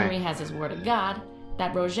of funny. Henry has his word of God,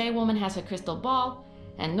 that Roger woman has her crystal ball,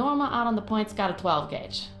 and Norma out on the point's got a 12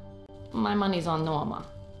 gauge. My money's on Norma.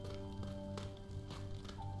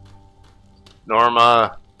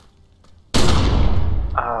 Norma.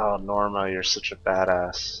 Oh, Norma, you're such a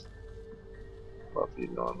badass. Love you,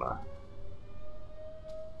 Norma.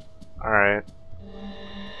 Alright.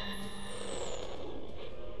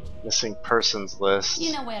 Missing persons list.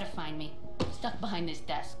 You know where to find me. Stuck behind this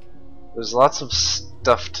desk. There's lots of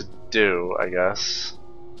stuff to do, I guess.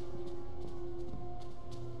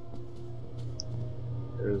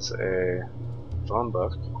 There's a phone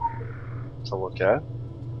book to look at.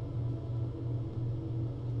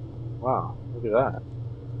 Wow, look at that.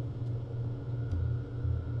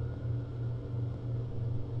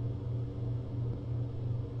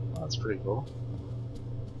 That's pretty cool.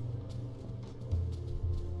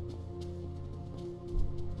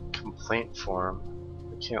 Complaint form.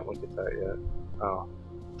 I can't look at that yet. Oh,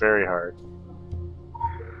 very hard.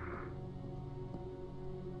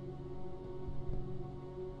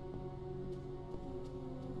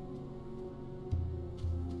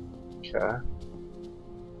 Okay.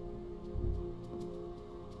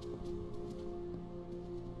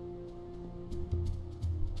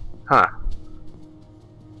 Huh.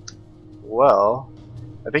 Well,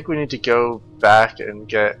 I think we need to go back and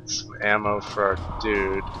get some ammo for our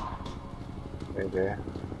dude. Maybe.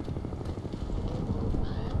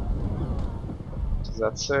 Does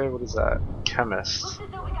that say? What is that? Chemist.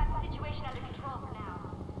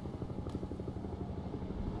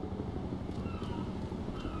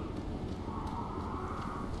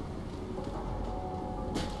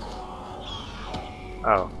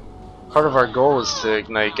 Oh. Part of our goal is to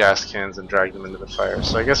ignite gas cans and drag them into the fire,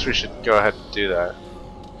 so I guess we should go ahead and do that.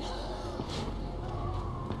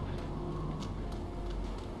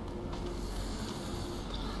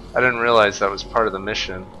 I didn't realize that was part of the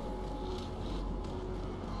mission.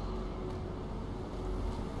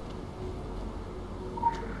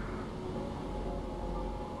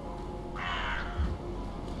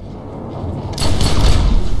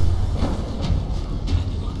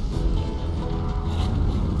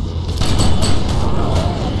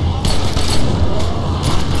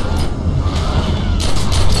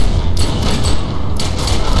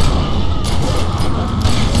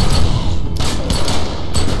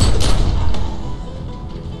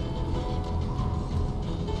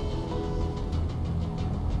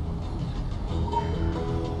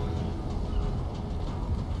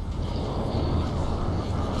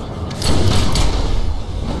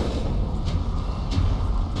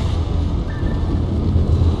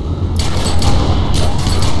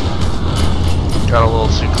 Got a little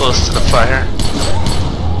too close to the fire.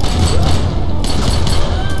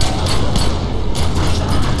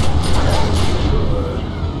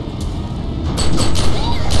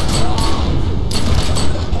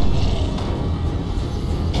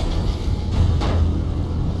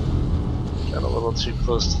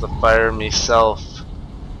 close to the fire myself.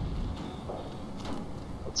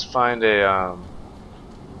 Let's find a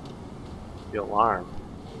the alarm.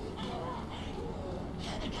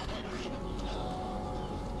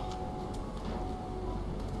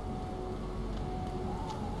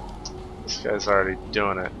 This guy's already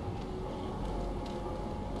doing it.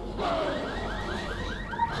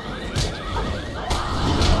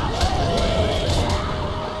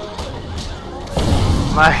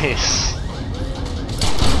 Nice.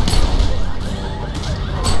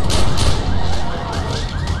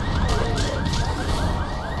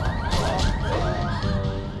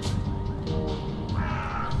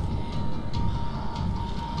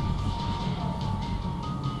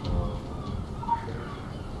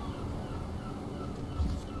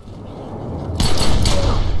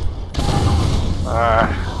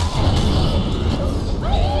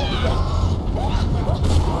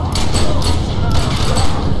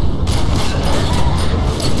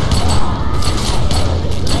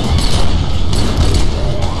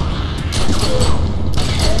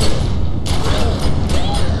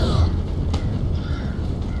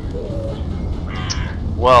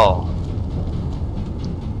 Well,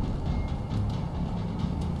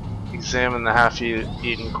 examine the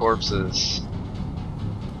half-eaten corpses.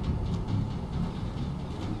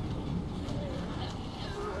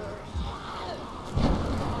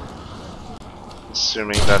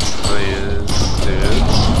 Assuming that's these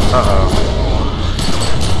dudes. Uh-oh.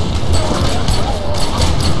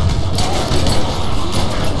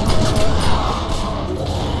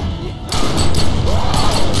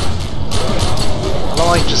 I don't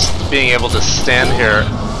like just being able to stand here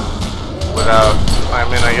without, I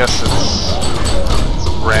mean, I guess it's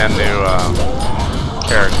a brand new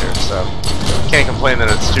character, so can't complain that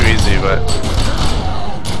it's too easy, but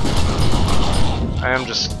I am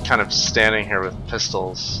just kind of standing here with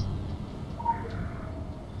pistols.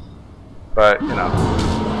 But, you know.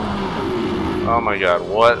 Oh my god,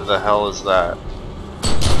 what the hell is that?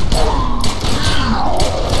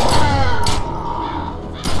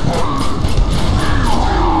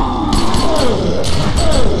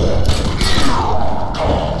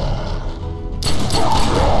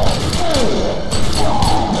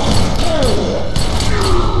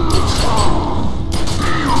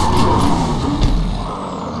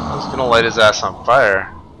 Light his ass on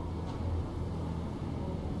fire.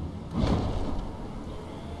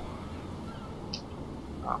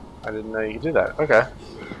 Oh, I didn't know you could do that. Okay.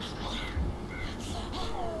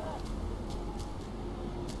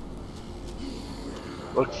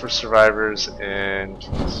 Look for survivors in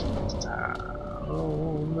Kingstown.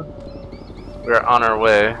 We're on our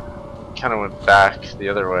way. Kind of went back the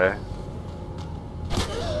other way.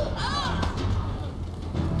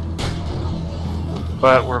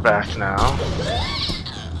 But we're back now.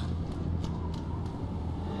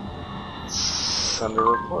 Let's send a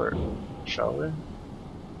report, shall we?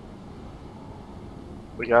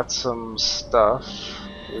 We got some stuff.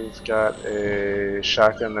 We've got a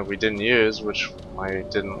shotgun that we didn't use, which I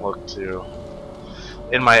didn't look to.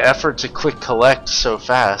 In my effort to click collect so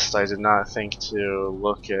fast, I did not think to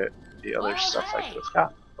look at the other stuff I could have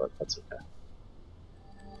got, but that's okay.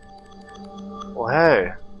 Well,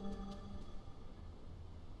 hey.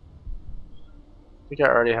 I think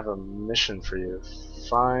I already have a mission for you.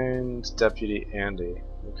 Find Deputy Andy.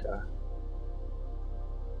 Okay.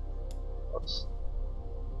 Oops.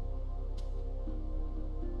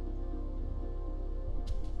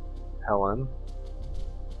 Helen.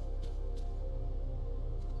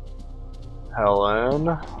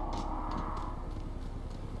 Helen.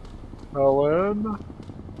 Helen.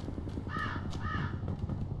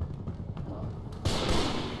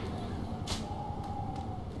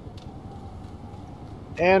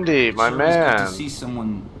 Andy, my man. It's good to see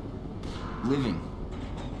someone living.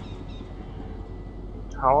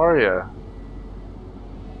 How are you?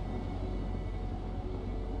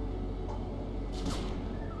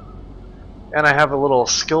 And I have a little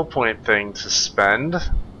skill point thing to spend.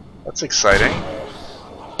 That's exciting.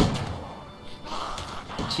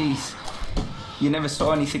 Jeez, you never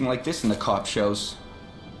saw anything like this in the cop shows.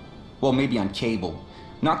 Well, maybe on cable,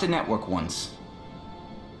 not the network ones.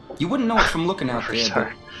 You wouldn't know it from looking out there,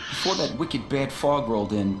 but before that wicked bad fog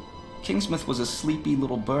rolled in, Kingsmouth was a sleepy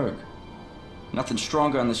little burg. Nothing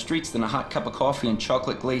stronger on the streets than a hot cup of coffee and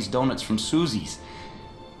chocolate-glazed donuts from Susie's.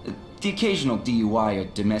 The occasional DUI or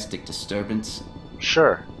domestic disturbance.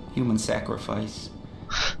 Sure. Human sacrifice.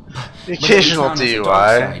 The occasional DUI.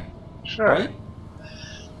 Side, sure. Right?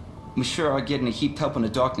 We sure are getting a heaped help in the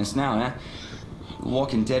darkness now, eh?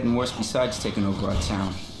 Walking Dead and worse besides taking over our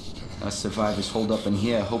town. Us survivors hold up in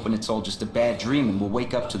here, hoping it's all just a bad dream and we'll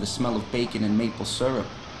wake up to the smell of bacon and maple syrup.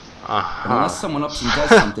 But unless someone ups and does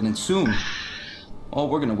something, and soon, all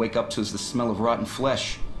we're gonna wake up to is the smell of rotten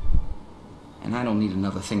flesh. And I don't need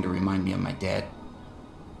another thing to remind me of my dad.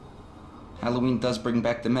 Halloween does bring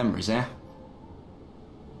back the memories, eh?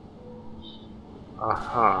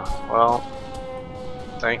 Well,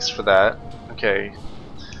 thanks for that. Okay.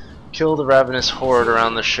 Kill the ravenous horde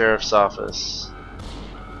around the sheriff's office.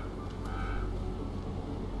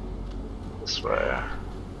 This way.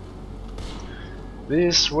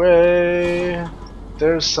 This way.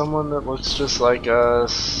 There's someone that looks just like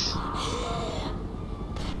us.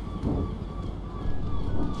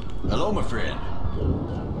 Hello, my friend.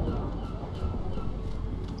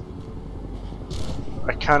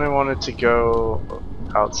 I kind of wanted to go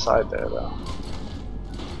outside there though.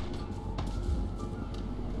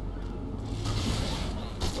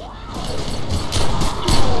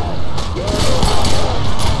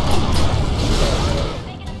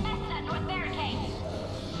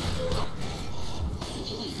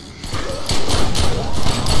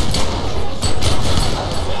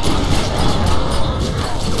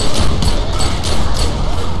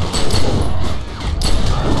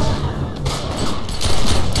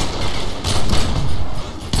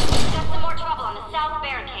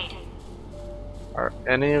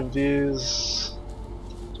 Any of these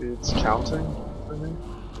dudes counting for me?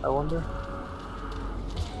 I wonder.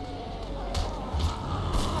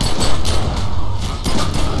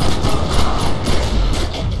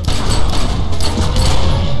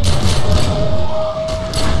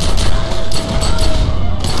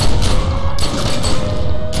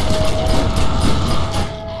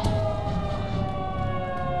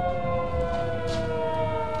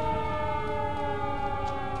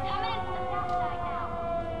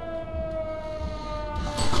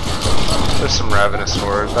 There's some ravenous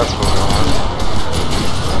horde, that's what we want.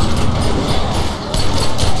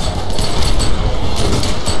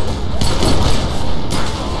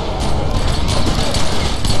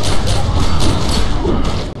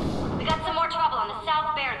 We got some more trouble on the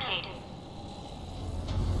south barricade.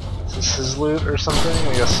 Is this his loot or something?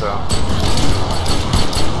 I guess so.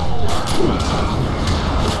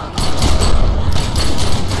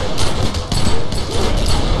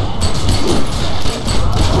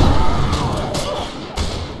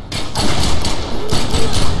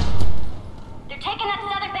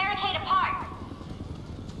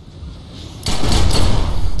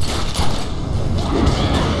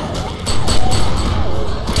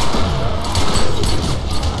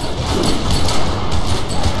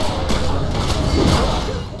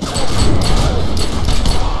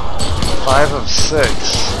 Five of 6.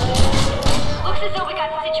 Looks as though we got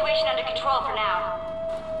the situation under control for now.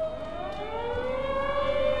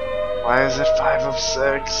 Why is it 5 of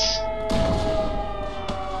 6?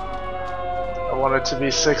 I want it to be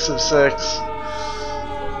 6 of 6.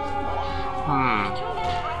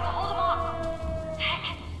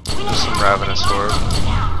 There's some ravenous horde.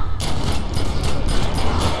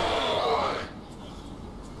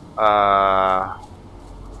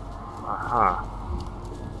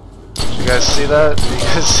 Did you guys see that? Did you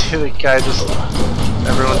guys see the guy just...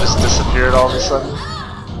 everyone just disappeared all of a sudden?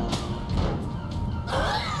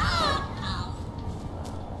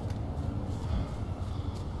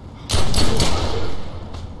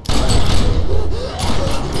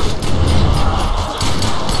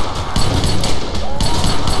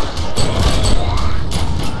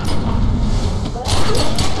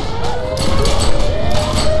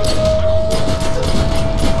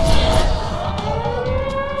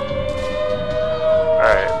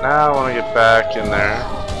 Now I want to get back in there.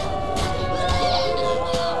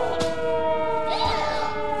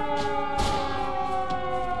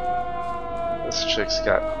 This chick's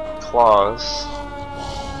got claws.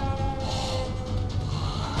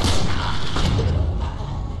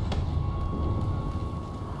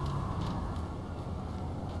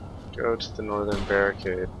 Go to the northern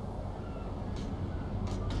barricade.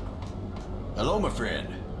 Hello, my friend.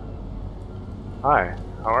 Hi,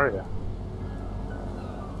 how are you?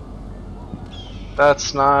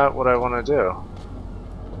 That's not what I want to do.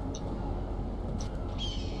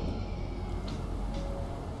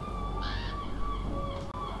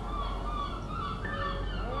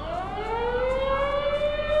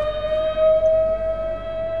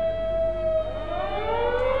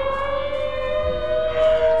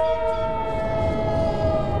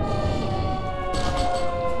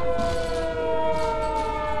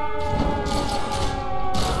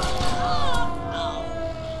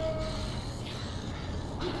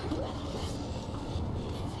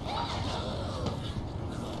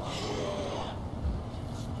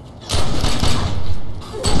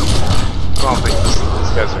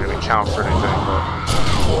 count for anything, but...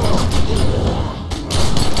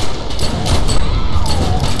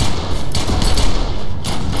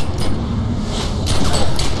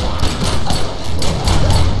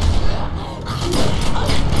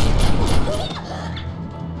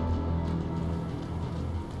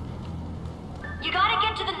 You gotta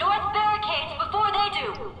get to the north barricades before they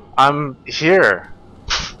do. I'm here.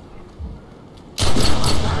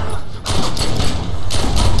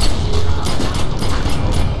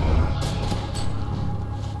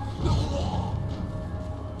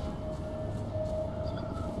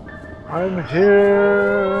 I'm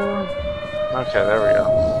here. Okay, there we go.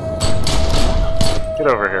 Get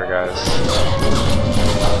over here, guys.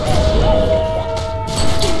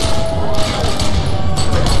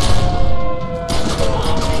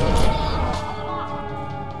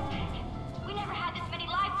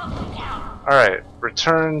 Alright,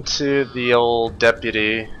 return to the old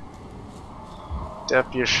deputy.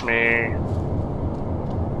 Deputy.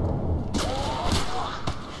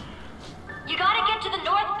 You gotta get to the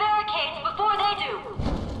north barricades before they do.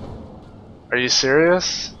 Are you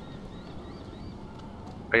serious?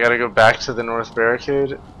 I gotta go back to the north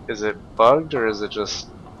barricade? Is it bugged or is it just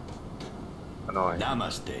annoying?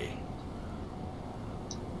 Namaste.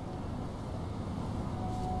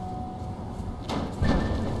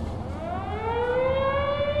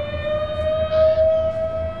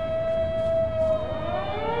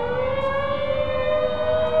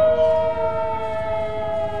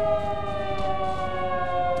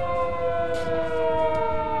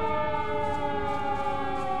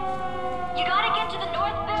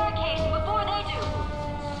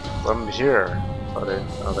 I'm here, buddy.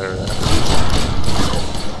 Oh, there it is.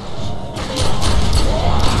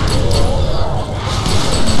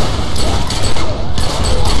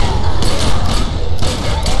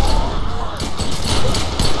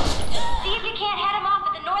 See if you can't head him off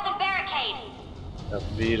at the northern barricade. That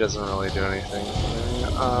V doesn't really do anything.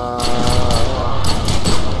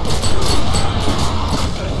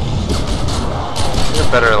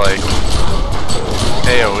 You're better, like,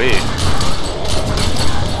 AoE.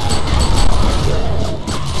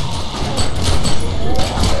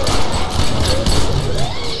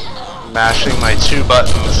 Mashing my 2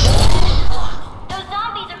 buttons. Those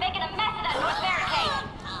zombies are making a mess of that north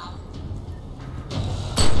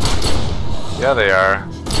barricade. Yeah, they are.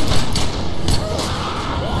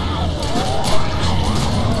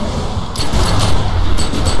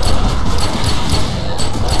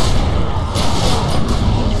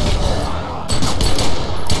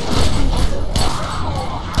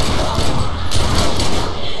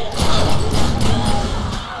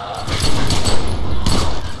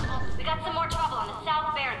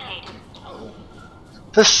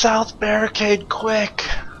 The south barricade, quick!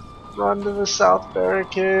 Run to the south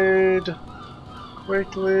barricade!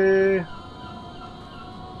 Quickly!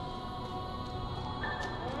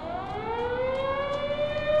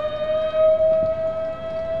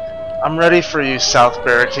 I'm ready for you, south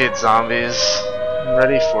barricade zombies. I'm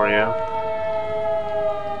ready for you.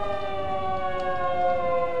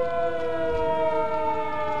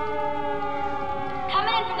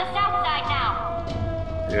 Coming in from the south side now.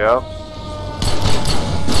 Yep.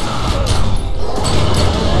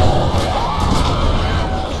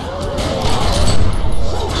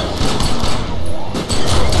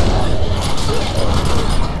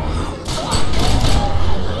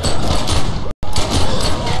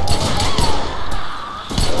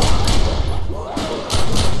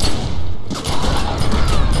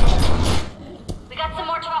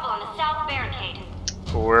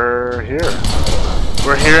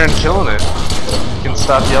 We're here and killing it. You can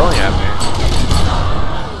stop yelling at me.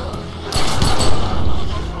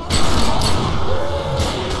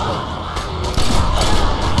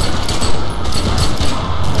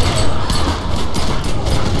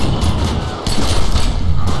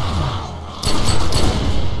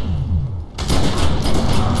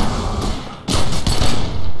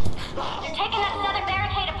 They're taking that southern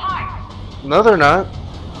barricade apart. No, they're not.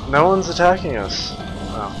 No one's attacking us.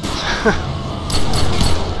 Oh.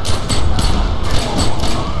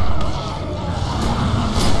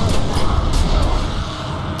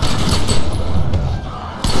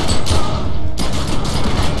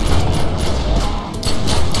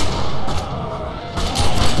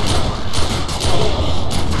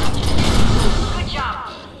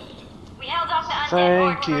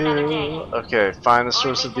 Thank you. Okay, find the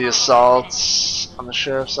source of the assaults on the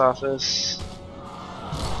sheriff's office.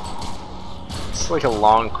 It's like a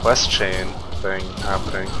long quest chain thing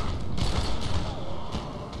happening.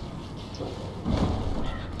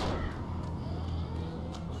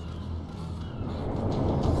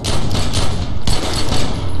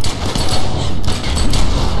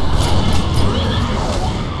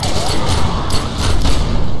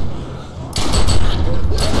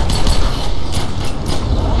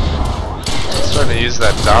 use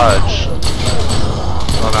that dodge.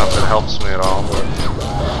 I don't know if it helps me at all, but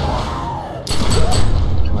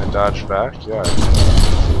can I dodge back? Yeah.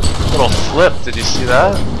 Little flip, did you see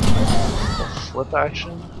that? Little flip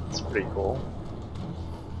action? It's pretty cool.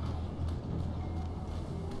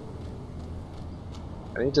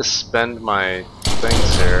 I need to spend my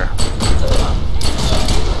things here.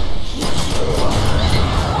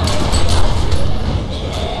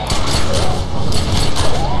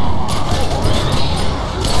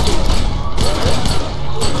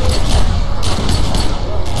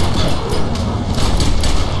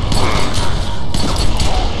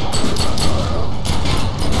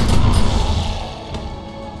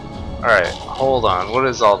 Alright, hold on. What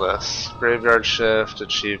is all this? Graveyard shift,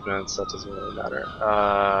 achievements, that doesn't really matter.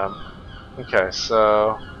 Okay,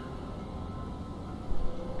 so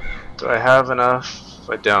do I have enough?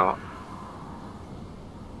 I don't.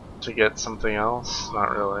 To get something else? Not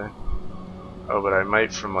really. Oh, but I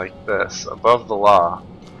might from like this. Above the law.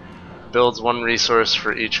 Builds one resource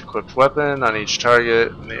for each equipped weapon on each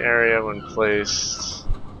target in the area when placed.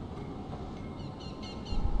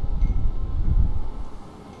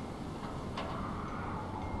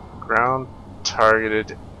 Ground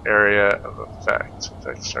targeted area of effect.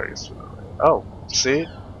 Affects targets from the right. Oh, see?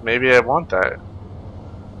 Maybe I want that. It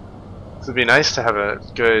would be nice to have a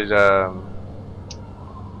good,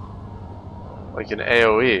 like an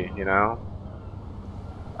AoE, you know?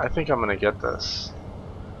 I think I'm gonna get this.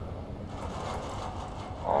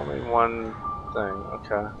 Only one thing.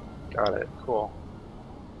 Okay. Got it. Cool.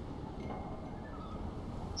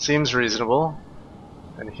 Seems reasonable.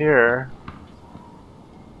 And here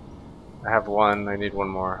I have one, I need one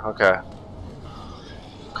more. Okay.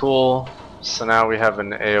 Cool. So now we have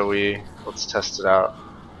an AoE. Let's test it out.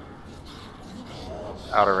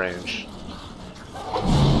 Out of range.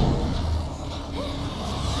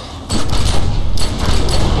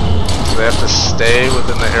 Do they have to stay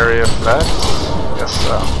within the area of effect? I guess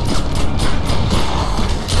so.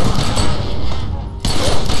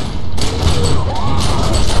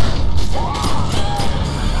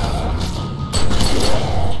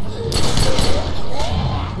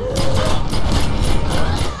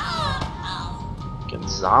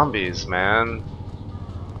 Zombies, man.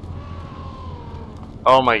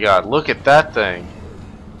 Oh my god, look at that thing.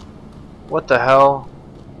 What the hell?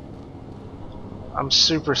 I'm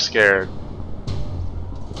super scared.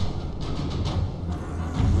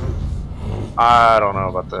 I don't know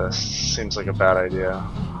about this. Seems like a bad idea.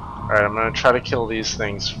 Alright, I'm gonna try to kill these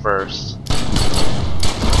things first.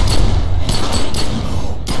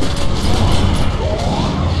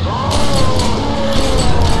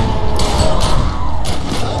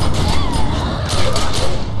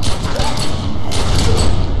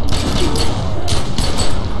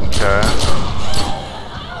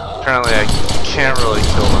 Apparently I can't really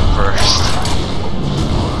kill them first.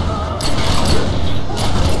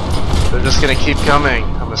 They're just gonna keep coming,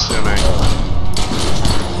 I'm assuming.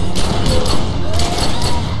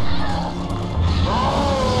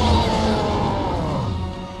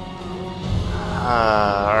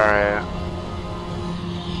 Alright.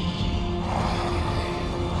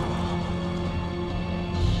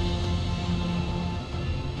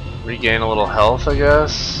 Regain a little health, I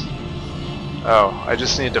guess. Oh, I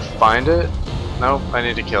just need to find it? Nope, I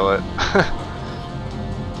need to kill it.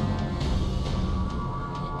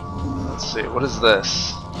 Let's see, what is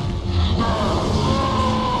this?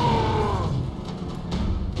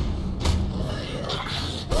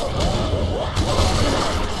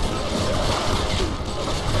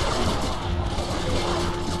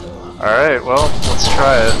 Alright, well, let's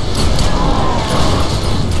try it.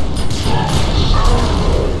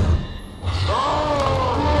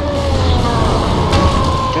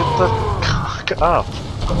 Up.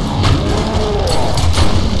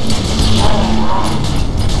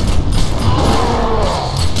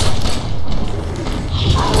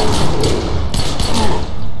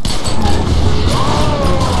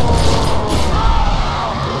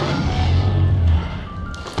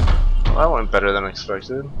 Well, that went better than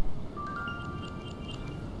expected.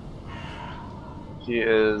 He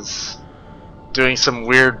is doing some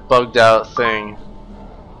weird bugged out thing.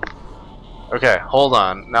 Okay, hold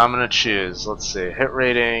on. Now I'm gonna choose. Let's see. Hit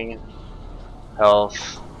rating,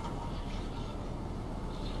 health,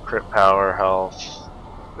 crit power, health,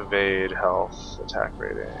 evade, health, attack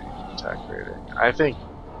rating, attack rating. I think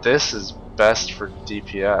this is best for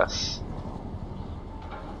DPS.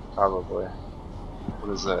 Probably.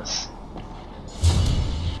 What is this?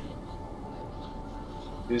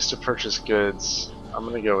 Used to purchase goods. I'm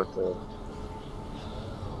gonna go with the.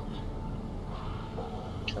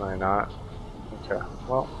 Can I not? Okay,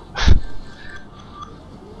 well,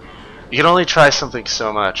 You can only try something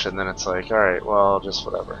so much, and then it's like, alright, well, just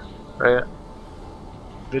whatever. Right?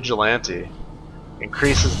 Vigilante.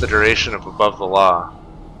 Increases the duration of above the law.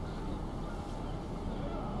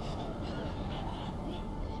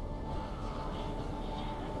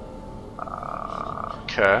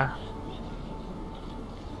 Okay.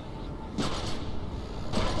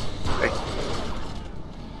 I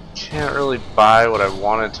can't really buy what I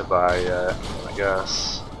wanted to buy yet, I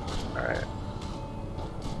guess. Alright.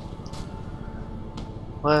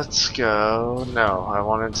 Let's go. No, I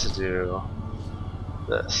wanted to do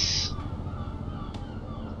this.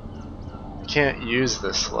 I can't use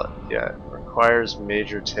this yet. Requires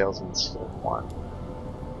major talesman skill 1.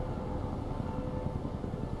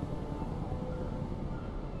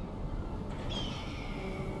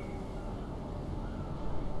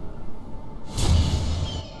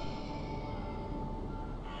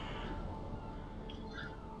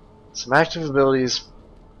 Some active abilities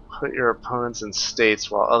put your opponents in states,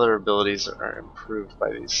 while other abilities are improved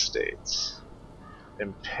by these states.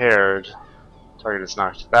 Impaired. Target is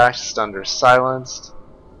knocked back, stunned, or silenced.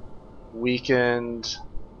 Weakened.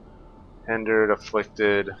 Hindered,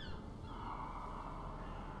 afflicted.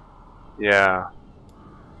 Yeah.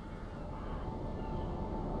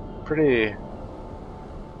 Pretty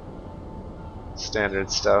standard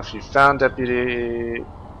stuff. You found deputy.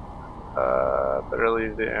 Better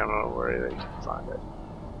leave the ammo where they can find it.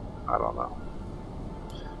 I don't know.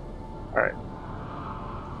 Alright.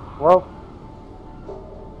 Well.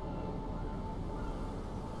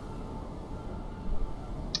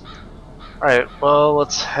 Alright, well,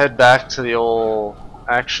 let's head back to the old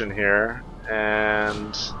action here.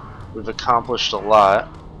 And we've accomplished a lot.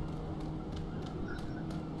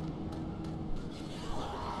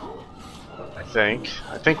 I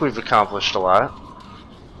think we've accomplished a lot.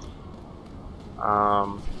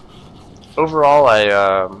 Overall, I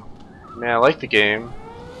like the game.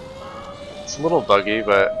 It's a little buggy,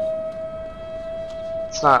 but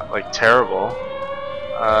it's not like terrible.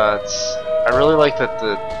 I really like that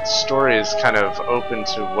the story is kind of open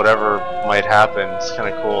to whatever might happen. It's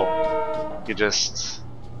kind of cool. You just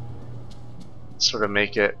sort of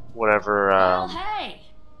make it whatever. Hey!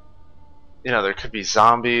 You know, there could be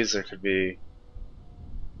zombies. There could be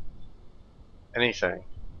anything.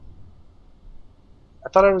 I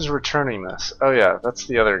thought I was returning this. Oh yeah, that's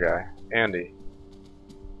the other guy, Andy.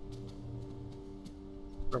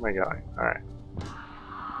 Where am I going? Alright.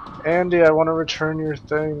 Andy, I want to return your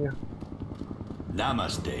thing.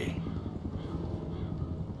 Namaste.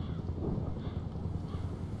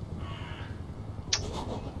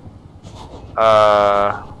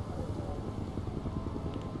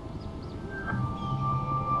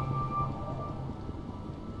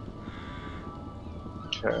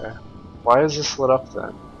 Okay. Why is this lit up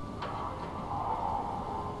then?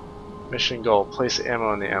 Mission goal, place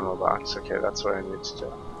ammo in the ammo box. Okay, that's what I need to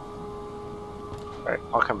do. Alright,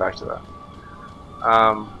 I'll come back to that.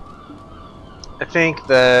 I think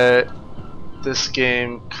that this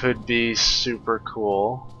game could be super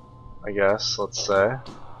cool, I guess, let's say.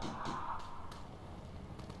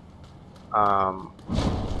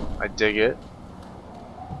 I dig it.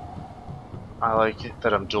 I like it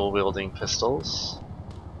that I'm dual wielding pistols.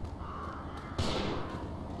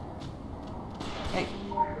 Hey.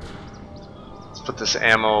 Let's put this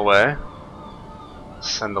ammo away.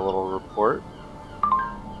 Send a little report.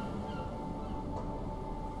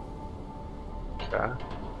 Okay.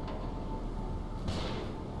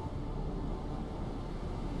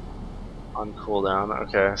 On cooldown.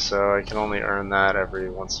 Okay, so I can only earn that every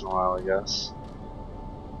once in a while, I guess.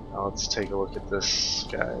 Now let's take a look at this,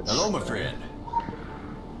 guys. Hello, my friend.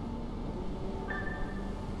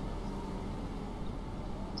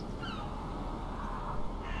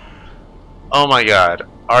 Oh my god,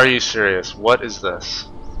 are you serious? What is this?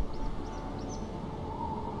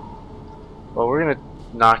 Well, we're gonna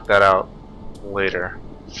knock that out later.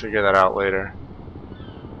 Figure that out later.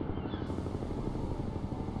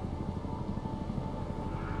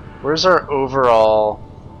 Where's our overall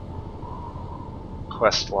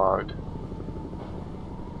quest log?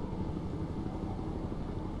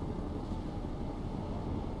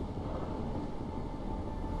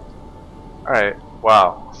 Alright,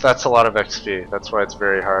 wow. That's a lot of XP. That's why it's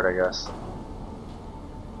very hard, I guess.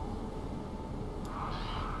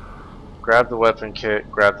 Grab the weapon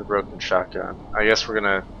kit, grab the broken shotgun. I guess we're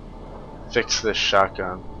gonna fix this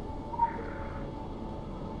shotgun.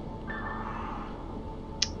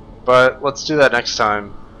 But let's do that next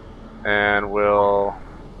time, and we'll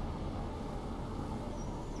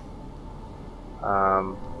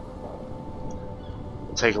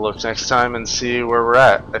we'll take a look next time and see where we're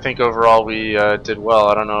at. I think overall we did well.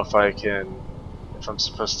 I don't know if I'm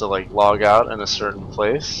supposed to like log out in a certain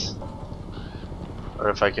place, or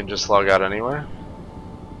if I can just log out anywhere.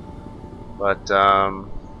 But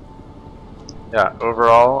yeah,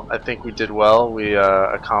 overall I think we did well. We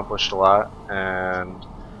accomplished a lot, and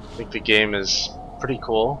I think the game is pretty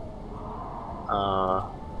cool.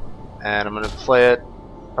 And I'm gonna play it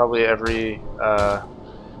probably every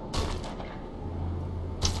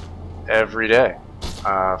day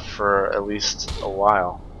for at least a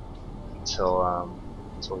while until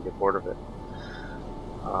we get bored of it.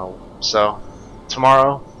 So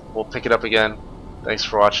tomorrow we'll pick it up again. Thanks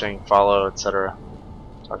for watching, follow, etc.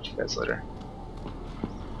 Talk to you guys later.